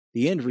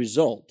 The end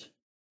result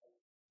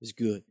is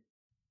good,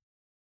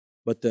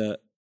 but the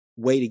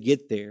way to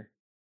get there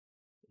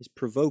is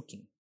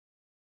provoking.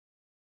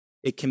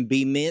 It can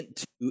be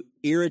meant to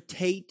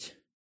irritate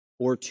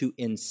or to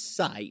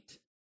incite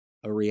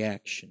a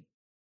reaction.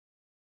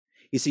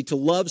 You see, to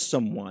love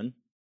someone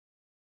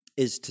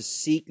is to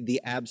seek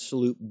the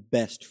absolute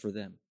best for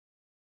them.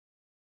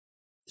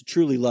 To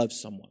truly love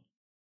someone.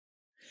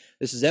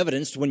 This is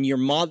evidenced when your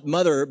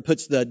mother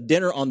puts the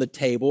dinner on the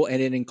table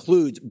and it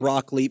includes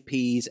broccoli,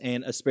 peas,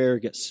 and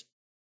asparagus.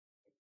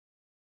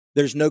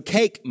 There's no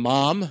cake,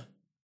 Mom.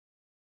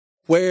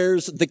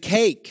 Where's the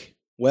cake?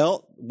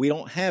 Well, we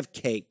don't have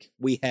cake.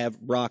 We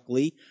have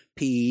broccoli,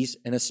 peas,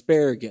 and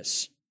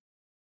asparagus.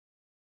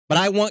 But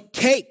I want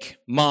cake,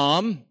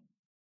 Mom.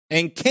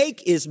 And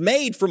cake is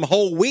made from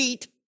whole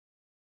wheat.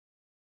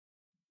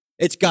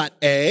 It's got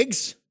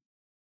eggs.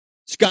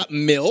 It's got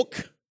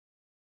milk.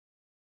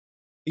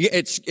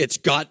 It's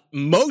got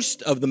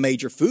most of the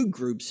major food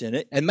groups in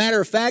it. And matter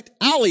of fact,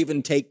 I'll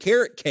even take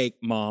carrot cake,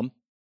 Mom.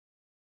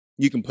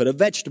 You can put a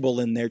vegetable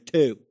in there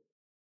too.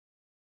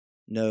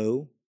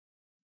 No,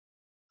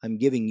 I'm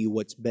giving you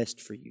what's best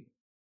for you.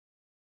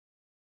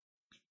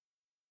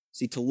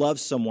 See, to love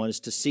someone is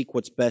to seek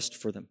what's best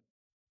for them.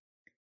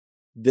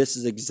 This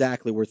is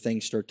exactly where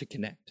things start to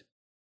connect.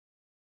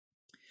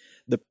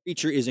 The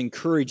preacher is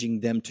encouraging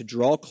them to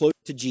draw close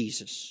to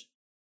Jesus,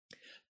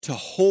 to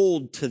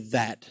hold to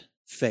that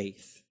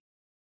faith,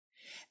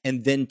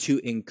 and then to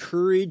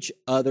encourage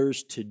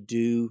others to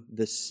do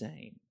the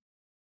same.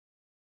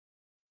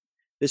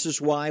 This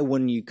is why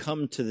when you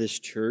come to this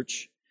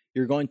church,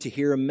 you're going to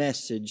hear a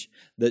message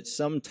that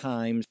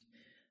sometimes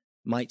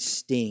might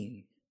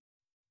sting.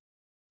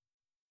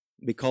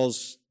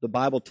 Because the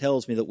Bible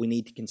tells me that we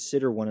need to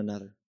consider one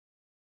another.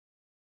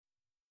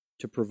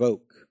 To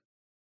provoke.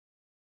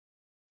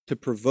 To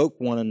provoke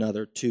one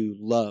another to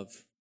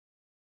love.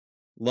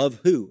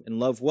 Love who and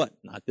love what?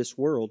 Not this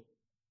world,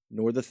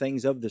 nor the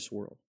things of this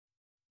world,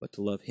 but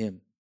to love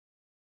Him.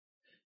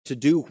 To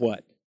do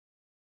what?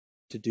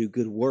 To do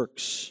good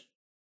works.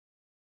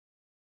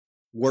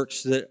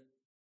 Works that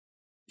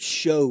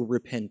show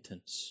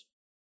repentance.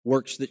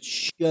 Works that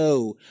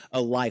show a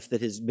life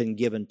that has been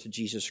given to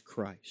Jesus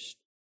Christ.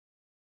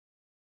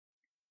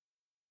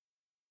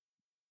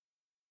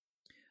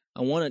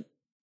 I want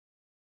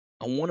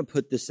to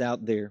put this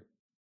out there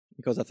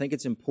because I think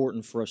it's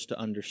important for us to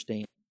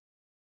understand.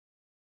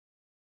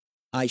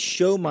 I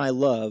show my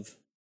love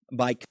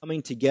by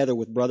coming together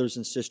with brothers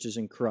and sisters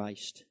in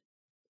Christ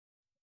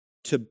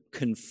to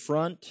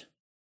confront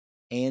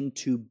and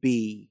to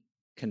be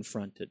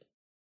confronted.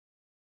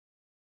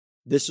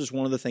 This is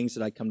one of the things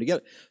that I come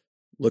together.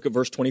 Look at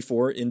verse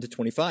 24 into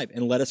 25.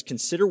 And let us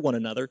consider one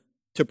another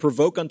to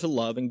provoke unto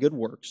love and good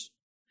works,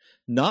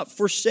 not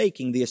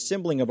forsaking the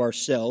assembling of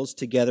ourselves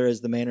together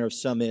as the manner of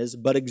some is,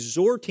 but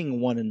exhorting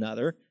one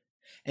another,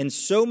 and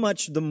so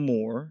much the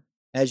more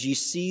as ye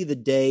see the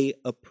day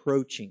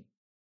approaching.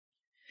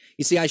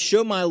 You see, I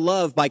show my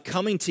love by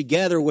coming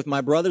together with my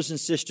brothers and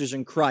sisters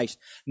in Christ,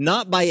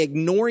 not by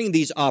ignoring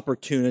these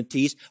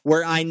opportunities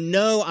where I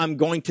know I'm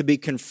going to be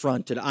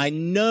confronted. I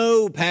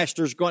know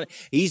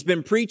he's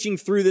been preaching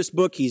through this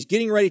book. He's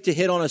getting ready to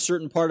hit on a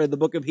certain part of the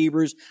book of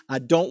Hebrews. I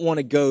don't want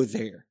to go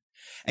there.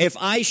 If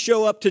I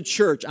show up to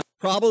church, I'm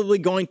probably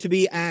going to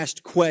be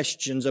asked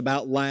questions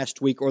about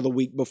last week or the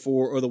week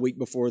before or the week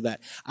before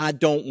that. I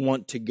don't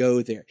want to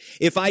go there.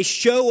 If I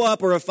show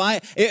up or if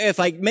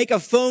I make a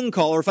phone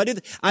call or if I do,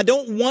 I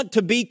don't want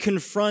to be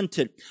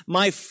confronted.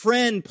 My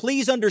friend,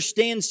 please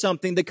understand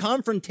something. The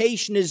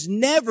confrontation is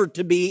never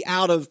to be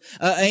out of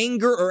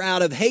anger or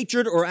out of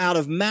hatred or out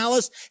of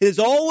malice. It is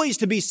always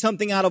to be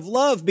something out of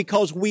love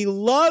because we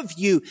love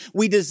you.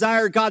 We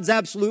desire God's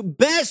absolute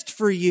best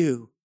for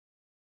you.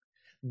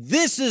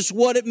 This is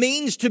what it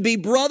means to be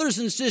brothers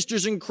and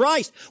sisters in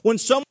Christ. When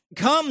someone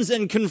comes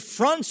and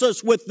confronts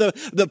us with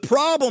the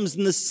problems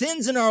and the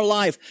sins in our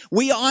life,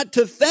 we ought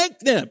to thank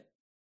them,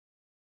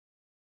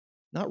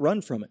 not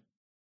run from it.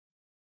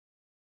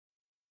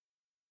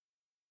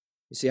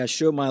 You see, I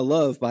show my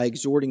love by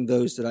exhorting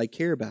those that I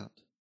care about.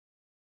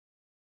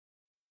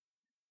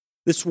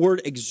 This word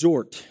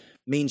exhort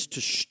means to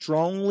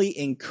strongly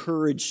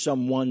encourage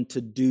someone to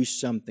do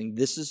something.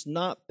 This is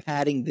not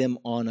patting them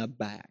on a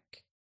back.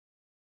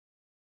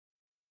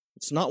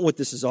 It's not what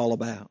this is all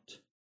about.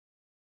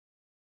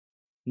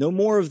 No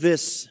more of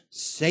this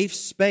safe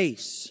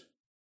space.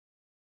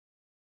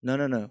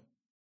 No.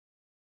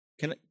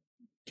 Can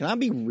I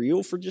be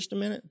real for just a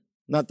minute?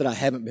 Not that I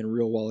haven't been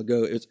real a while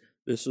ago.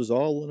 This was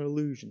all an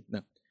illusion.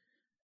 No.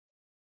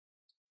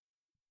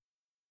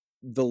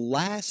 The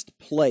last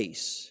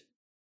place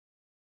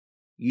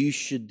you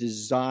should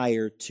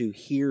desire to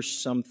hear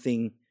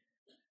something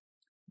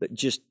that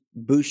just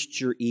boosts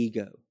your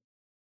ego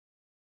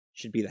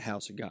should be the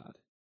house of God.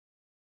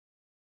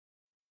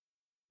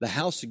 The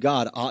house of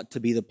God ought to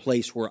be the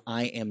place where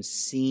I am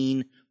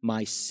seeing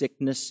my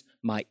sickness,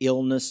 my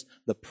illness,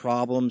 the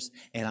problems,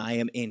 and I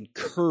am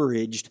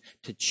encouraged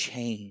to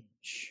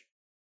change.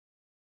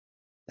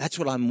 That's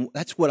what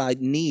I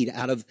need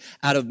out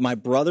of my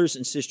brothers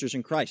and sisters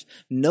in Christ.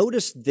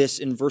 Notice this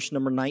in verse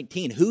number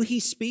 19, who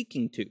he's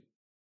speaking to.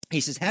 He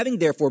says, having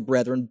therefore,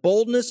 brethren,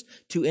 boldness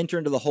to enter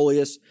into the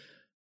holiest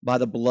by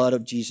the blood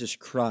of Jesus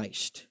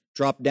Christ.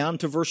 Drop down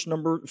to verse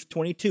number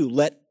 22.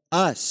 Let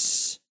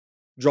us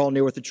draw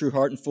near with a true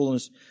heart and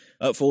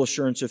full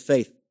assurance of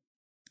faith,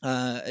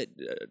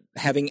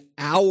 having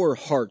our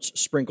hearts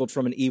sprinkled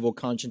from an evil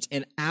conscience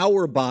and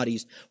our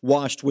bodies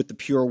washed with the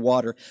pure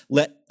water.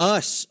 Let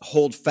us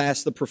hold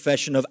fast the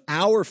profession of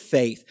our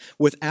faith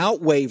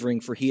without wavering,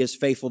 for he is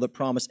faithful that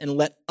promised. And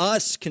let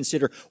us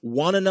consider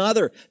one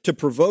another to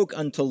provoke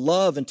unto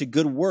love and to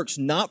good works,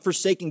 not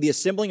forsaking the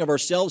assembling of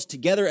ourselves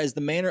together as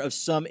the manner of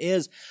some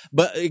is,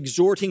 but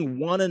exhorting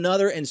one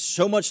another, and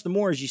so much the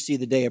more as you see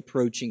the day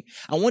approaching.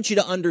 I want you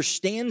to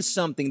understand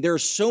something. There are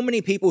so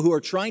many people who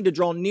are trying to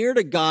draw near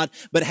to God,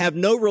 but have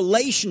no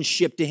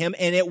relationship to him,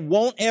 and it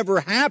won't ever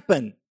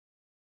happen.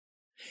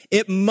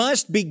 It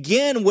must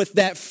begin with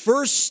that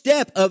first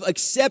step of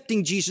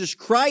accepting Jesus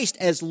Christ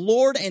as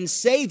Lord and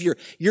Savior.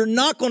 You're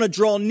not going to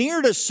draw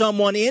near to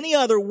someone any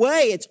other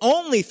way. It's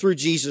only through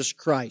Jesus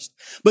Christ.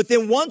 But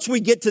then once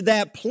we get to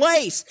that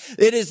place,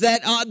 it is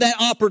that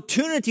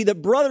opportunity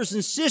that brothers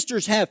and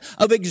sisters have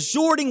of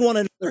exhorting one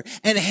another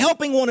and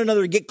helping one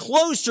another get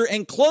closer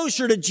and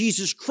closer to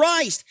Jesus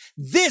Christ.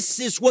 This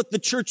is what the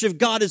church of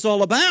God is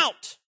all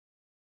about.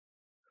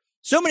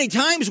 So many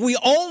times we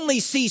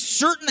only see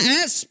certain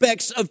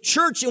aspects of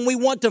church and we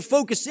want to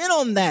focus in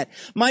on that.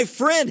 My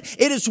friend,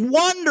 it is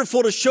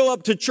wonderful to show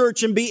up to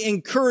church and be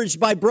encouraged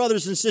by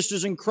brothers and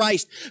sisters in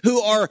Christ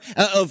who are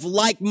of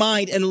like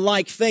mind and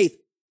like faith.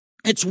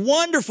 It's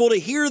wonderful to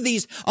hear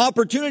these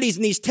opportunities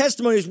and these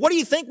testimonies. What do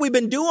you think we've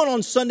been doing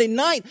on Sunday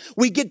night?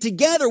 We get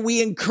together.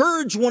 We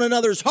encourage one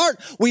another's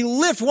heart. We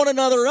lift one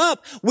another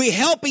up. We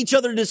help each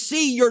other to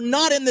see you're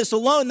not in this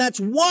alone. That's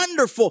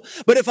wonderful.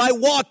 But if I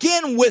walk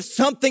in with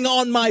something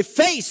on my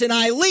face and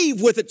I leave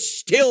with it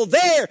still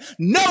there,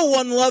 no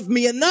one loved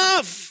me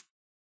enough.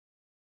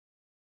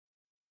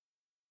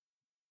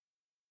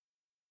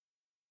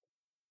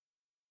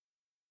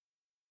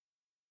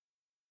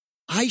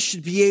 I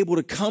should be able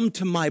to come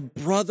to my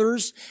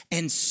brothers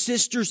and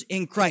sisters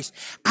in Christ.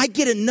 I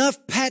get enough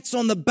pats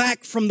on the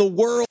back from the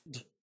world.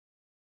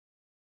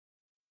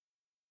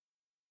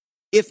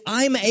 If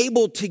I'm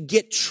able to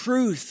get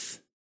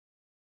truth,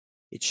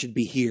 it should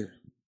be here.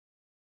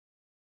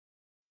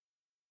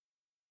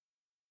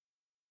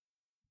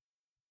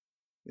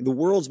 The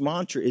world's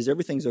mantra is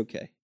everything's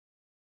okay.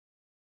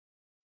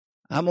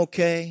 I'm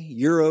okay.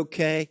 You're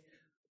okay.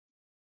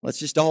 Let's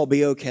just all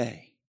be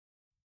okay.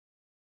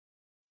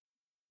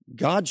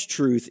 God's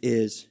truth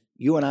is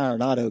you and I are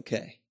not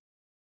okay.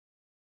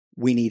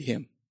 We need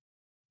him.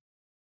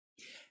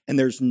 And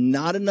there's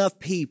not enough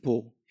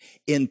people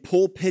In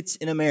pulpits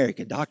in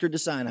America, Dr.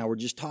 Desai and I were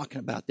just talking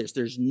about this.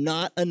 There's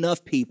not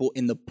enough people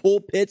in the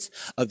pulpits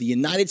of the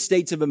United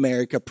States of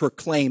America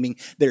proclaiming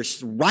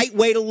there's a right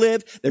way to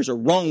live, there's a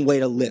wrong way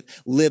to live.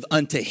 Live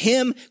unto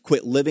Him,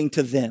 quit living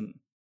to them.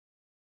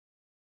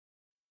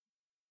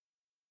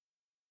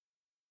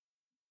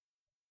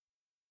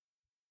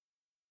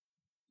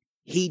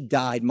 He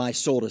died my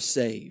soul to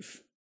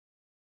save.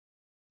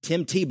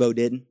 Tim Tebow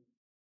didn't.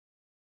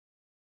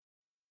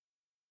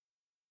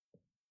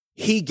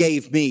 He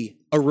gave me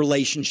a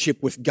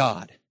relationship with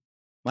God.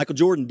 Michael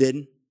Jordan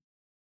didn't.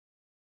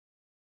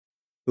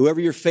 Whoever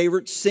your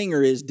favorite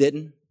singer is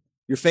didn't.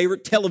 Your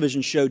favorite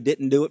television show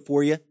didn't do it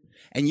for you.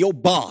 And your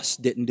boss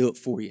didn't do it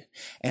for you.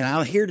 And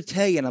I'm here to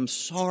tell you, and I'm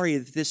sorry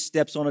if this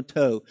steps on a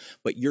toe,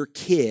 but your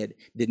kid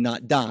did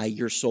not die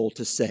your soul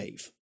to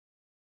save.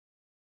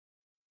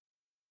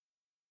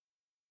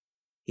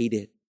 He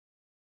did.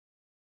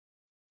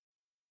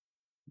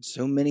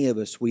 So many of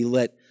us, we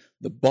let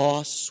the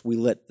boss, we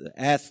let the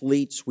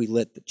athletes, we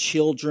let the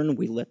children,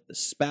 we let the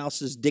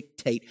spouses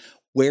dictate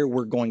where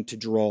we're going to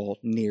draw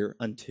near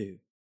unto.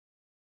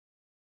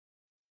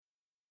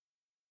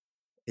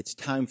 It's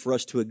time for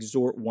us to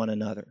exhort one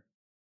another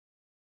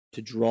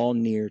to draw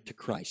near to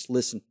Christ.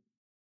 Listen,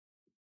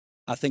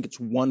 I think it's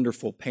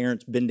wonderful,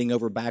 parents bending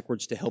over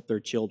backwards to help their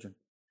children.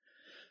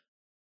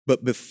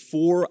 But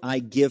before I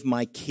give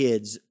my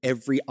kids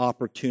every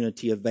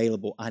opportunity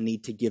available, I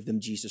need to give them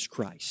Jesus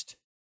Christ.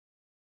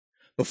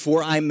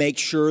 Before I make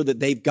sure that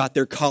they've got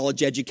their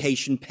college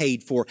education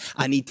paid for,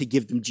 I need to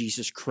give them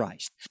Jesus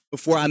Christ.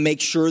 Before I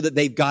make sure that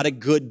they've got a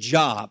good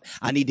job,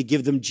 I need to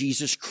give them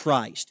Jesus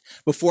Christ.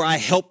 Before I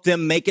help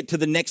them make it to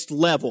the next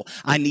level,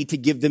 I need to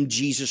give them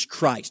Jesus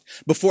Christ.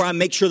 Before I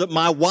make sure that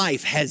my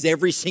wife has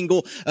every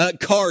single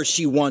car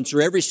she wants,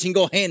 or every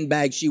single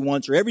handbag she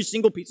wants, or every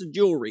single piece of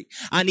jewelry,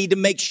 I need to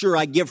make sure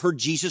I give her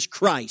Jesus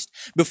Christ.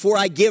 Before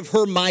I give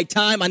her my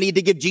time, I need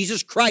to give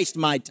Jesus Christ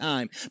my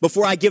time.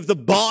 Before I give the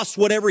boss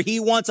whatever he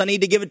wants, I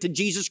need to give it to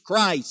Jesus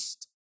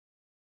Christ.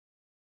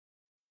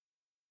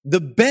 The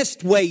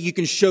best way you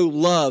can show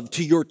love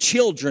to your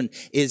children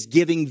is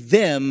giving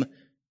them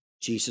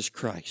Jesus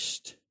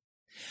Christ.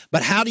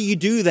 But how do you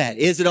do that?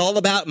 Is it all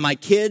about, my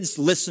kids,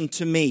 listen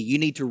to me. You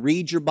need to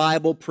read your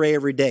Bible, pray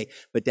every day.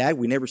 But Dad,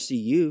 we never see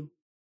you.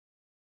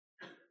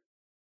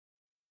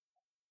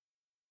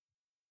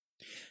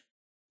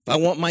 If I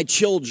want my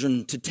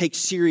children to take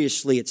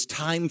seriously, it's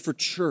time for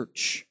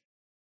church.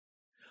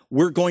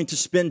 We're going to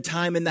spend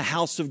time in the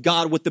house of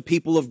God with the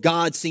people of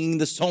God, singing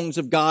the songs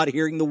of God,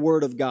 hearing the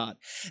word of God.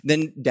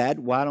 Then, Dad,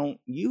 why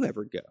don't you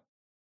ever go?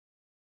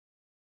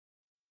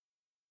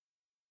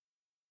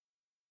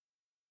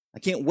 I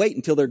can't wait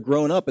until they're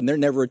grown up and they're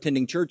never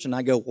attending church. And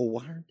I go, well,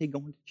 why aren't they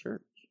going to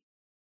church?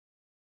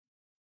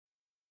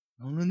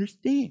 I don't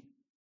understand.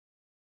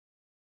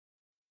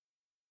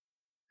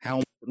 How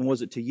important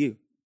was it to you?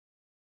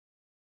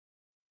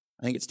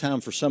 I think it's time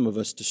for some of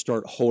us to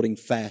start holding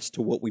fast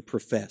to what we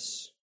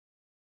profess.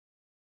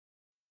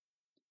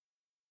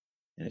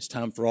 And it's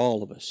time for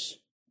all of us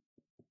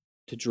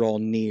to draw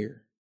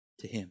near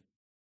to Him.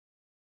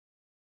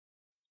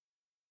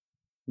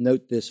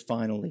 Note this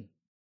finally.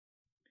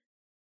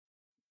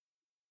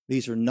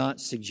 These are not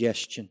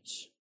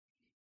suggestions.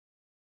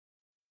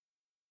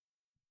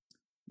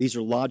 These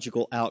are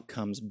logical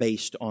outcomes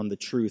based on the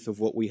truth of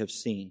what we have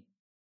seen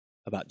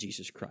about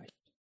Jesus Christ.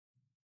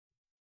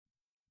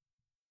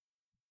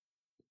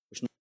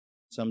 Which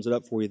sums it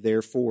up for you.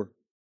 Therefore,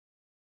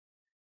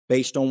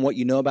 based on what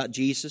you know about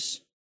Jesus,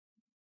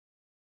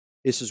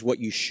 this is what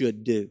you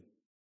should do.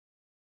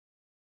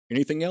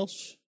 Anything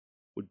else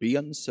would be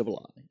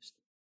uncivilized,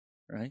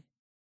 right?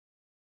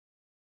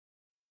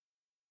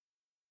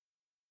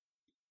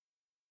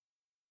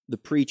 The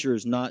preacher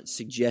is not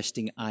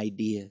suggesting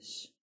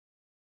ideas.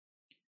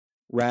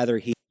 Rather,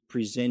 he is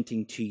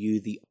presenting to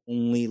you the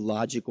only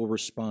logical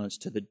response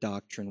to the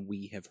doctrine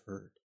we have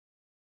heard.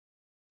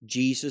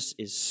 Jesus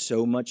is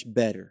so much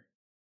better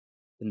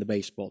than the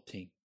baseball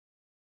team.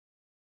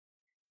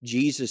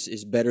 Jesus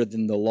is better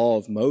than the law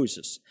of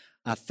Moses.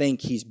 I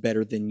think He's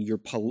better than your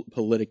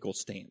political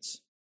stance.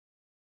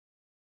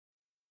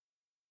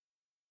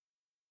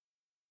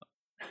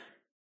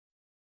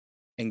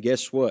 And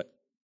guess what?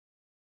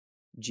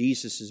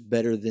 Jesus is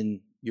better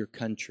than your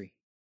country.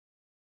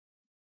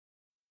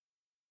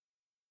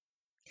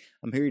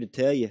 I'm here to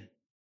tell you,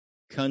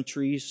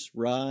 countries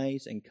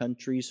rise and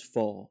countries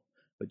fall,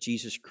 but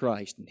Jesus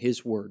Christ and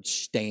His word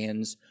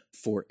stands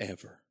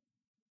forever.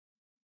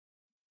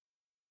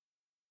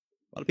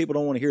 A lot of people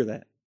don't want to hear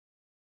that.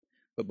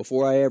 But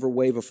before I ever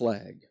wave a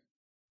flag,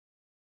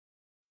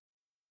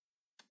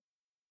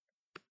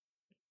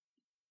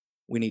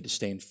 we need to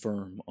stand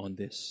firm on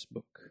this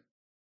book.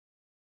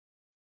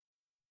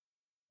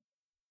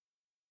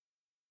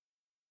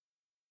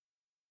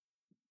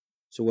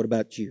 So what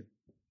about you?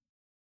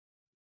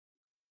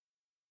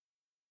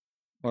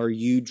 Are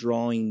you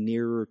drawing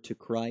nearer to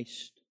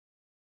Christ?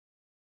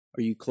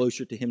 Are you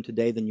closer to Him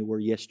today than you were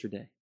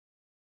yesterday?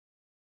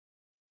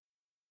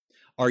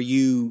 Are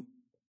you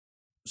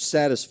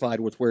satisfied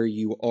with where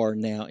you are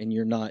now and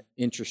you're not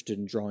interested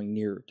in drawing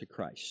nearer to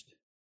Christ?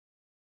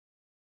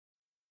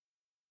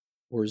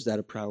 Or is that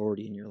a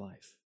priority in your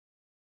life?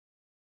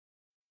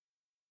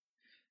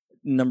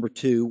 Number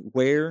 2,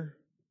 where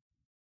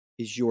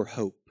is your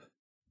hope?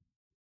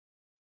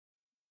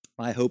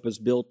 My hope is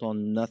built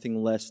on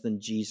nothing less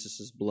than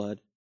Jesus' blood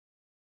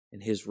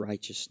and His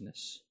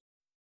righteousness.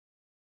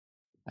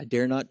 I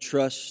dare not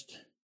trust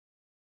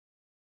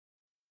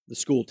the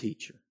school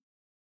teacher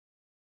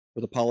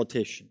or the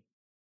politician.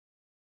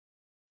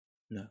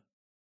 No.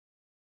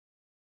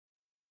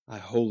 I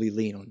wholly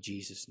lean on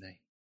Jesus' name.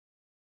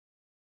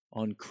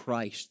 On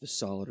Christ, the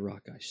solid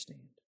rock I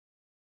stand.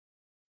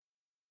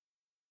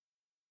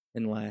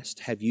 And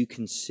last, have you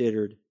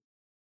considered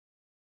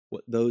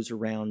what those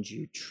around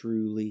you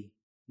truly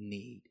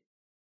need?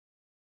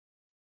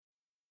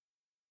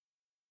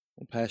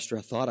 Well, Pastor,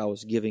 I thought I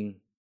was giving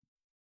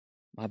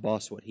my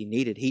boss what he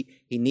needed. He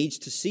needs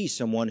to see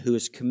someone who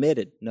is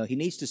committed. No, he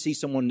needs to see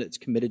someone that's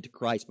committed to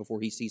Christ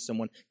before he sees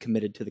someone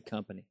committed to the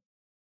company.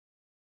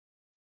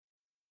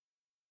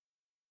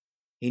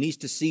 He needs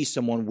to see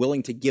someone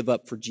willing to give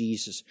up for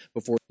Jesus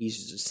before he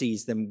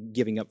sees them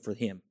giving up for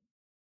him.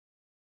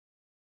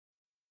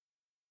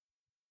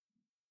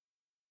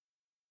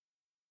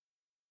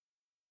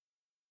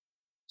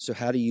 So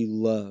how do you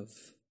love?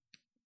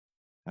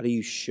 How do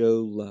you show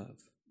love?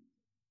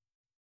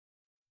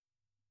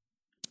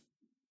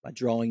 By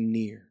drawing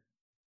near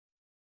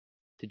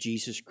to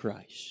Jesus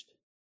Christ.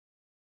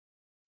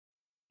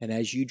 And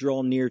as you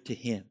draw near to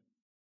Him,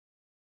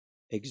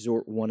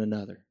 exhort one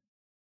another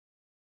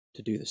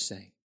to do the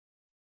same.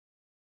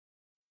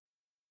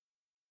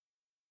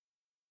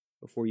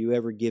 Before you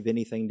ever give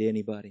anything to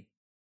anybody,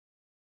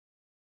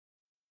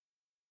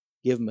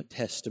 give them a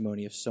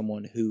testimony of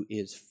someone who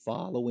is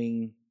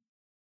following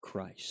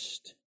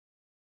Christ.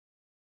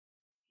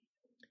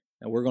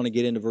 Now we're going to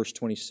get into verse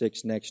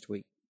 26 next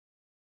week.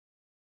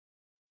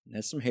 And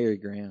that's some hairy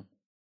ground.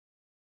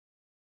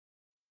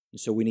 And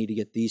so we need to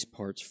get these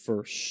parts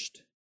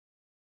first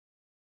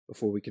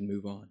before we can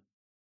move on.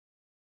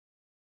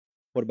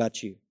 What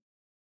about you?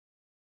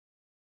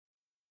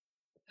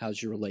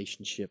 How's your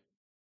relationship?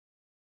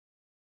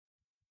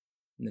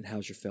 And then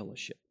how's your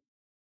fellowship?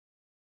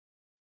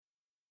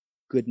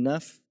 Good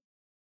enough?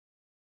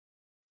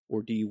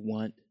 Or do you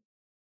want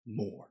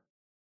more?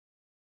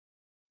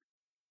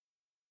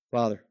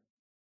 Father,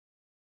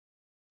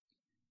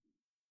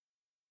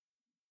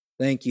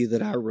 thank you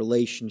that our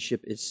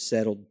relationship is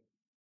settled.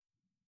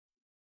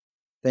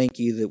 Thank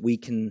you that we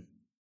can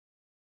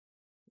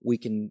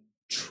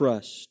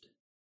trust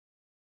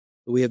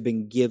that we have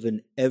been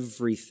given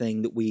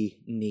everything that we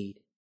need.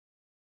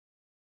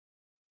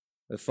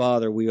 But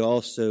Father, we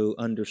also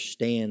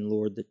understand,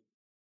 Lord, that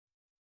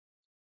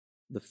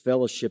the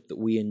fellowship that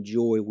we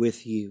enjoy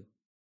with you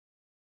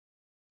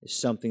is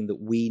something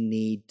that we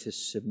need to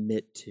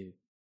submit to.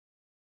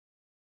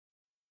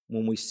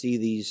 When we see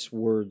these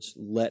words,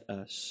 let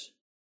us,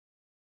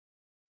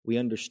 we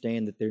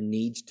understand that there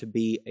needs to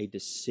be a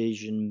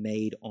decision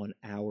made on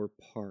our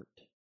part.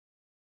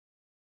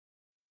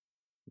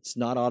 It's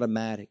not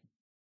automatic.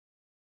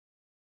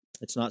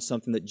 It's not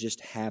something that just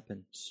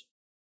happens.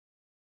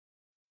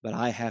 But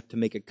I have to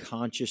make a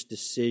conscious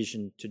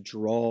decision to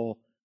draw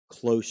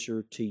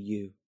closer to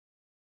you.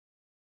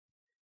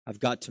 I've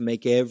got to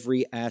make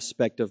every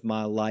aspect of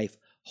my life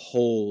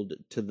hold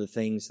to the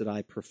things that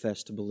I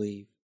profess to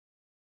believe.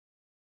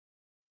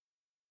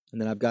 And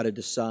then I've got to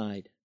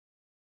decide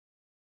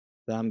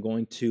that I'm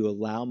going to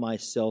allow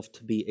myself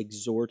to be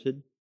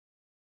exhorted,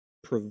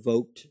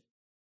 provoked,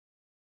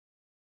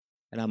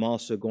 and I'm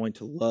also going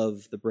to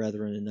love the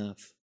brethren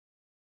enough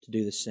to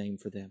do the same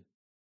for them,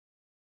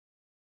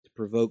 to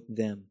provoke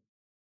them,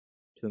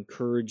 to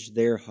encourage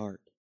their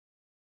heart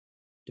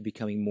to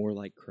becoming more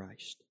like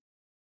Christ.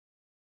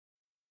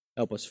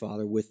 Help us,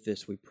 Father, with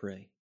this we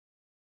pray.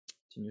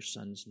 It's in your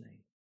Son's name.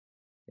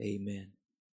 Amen.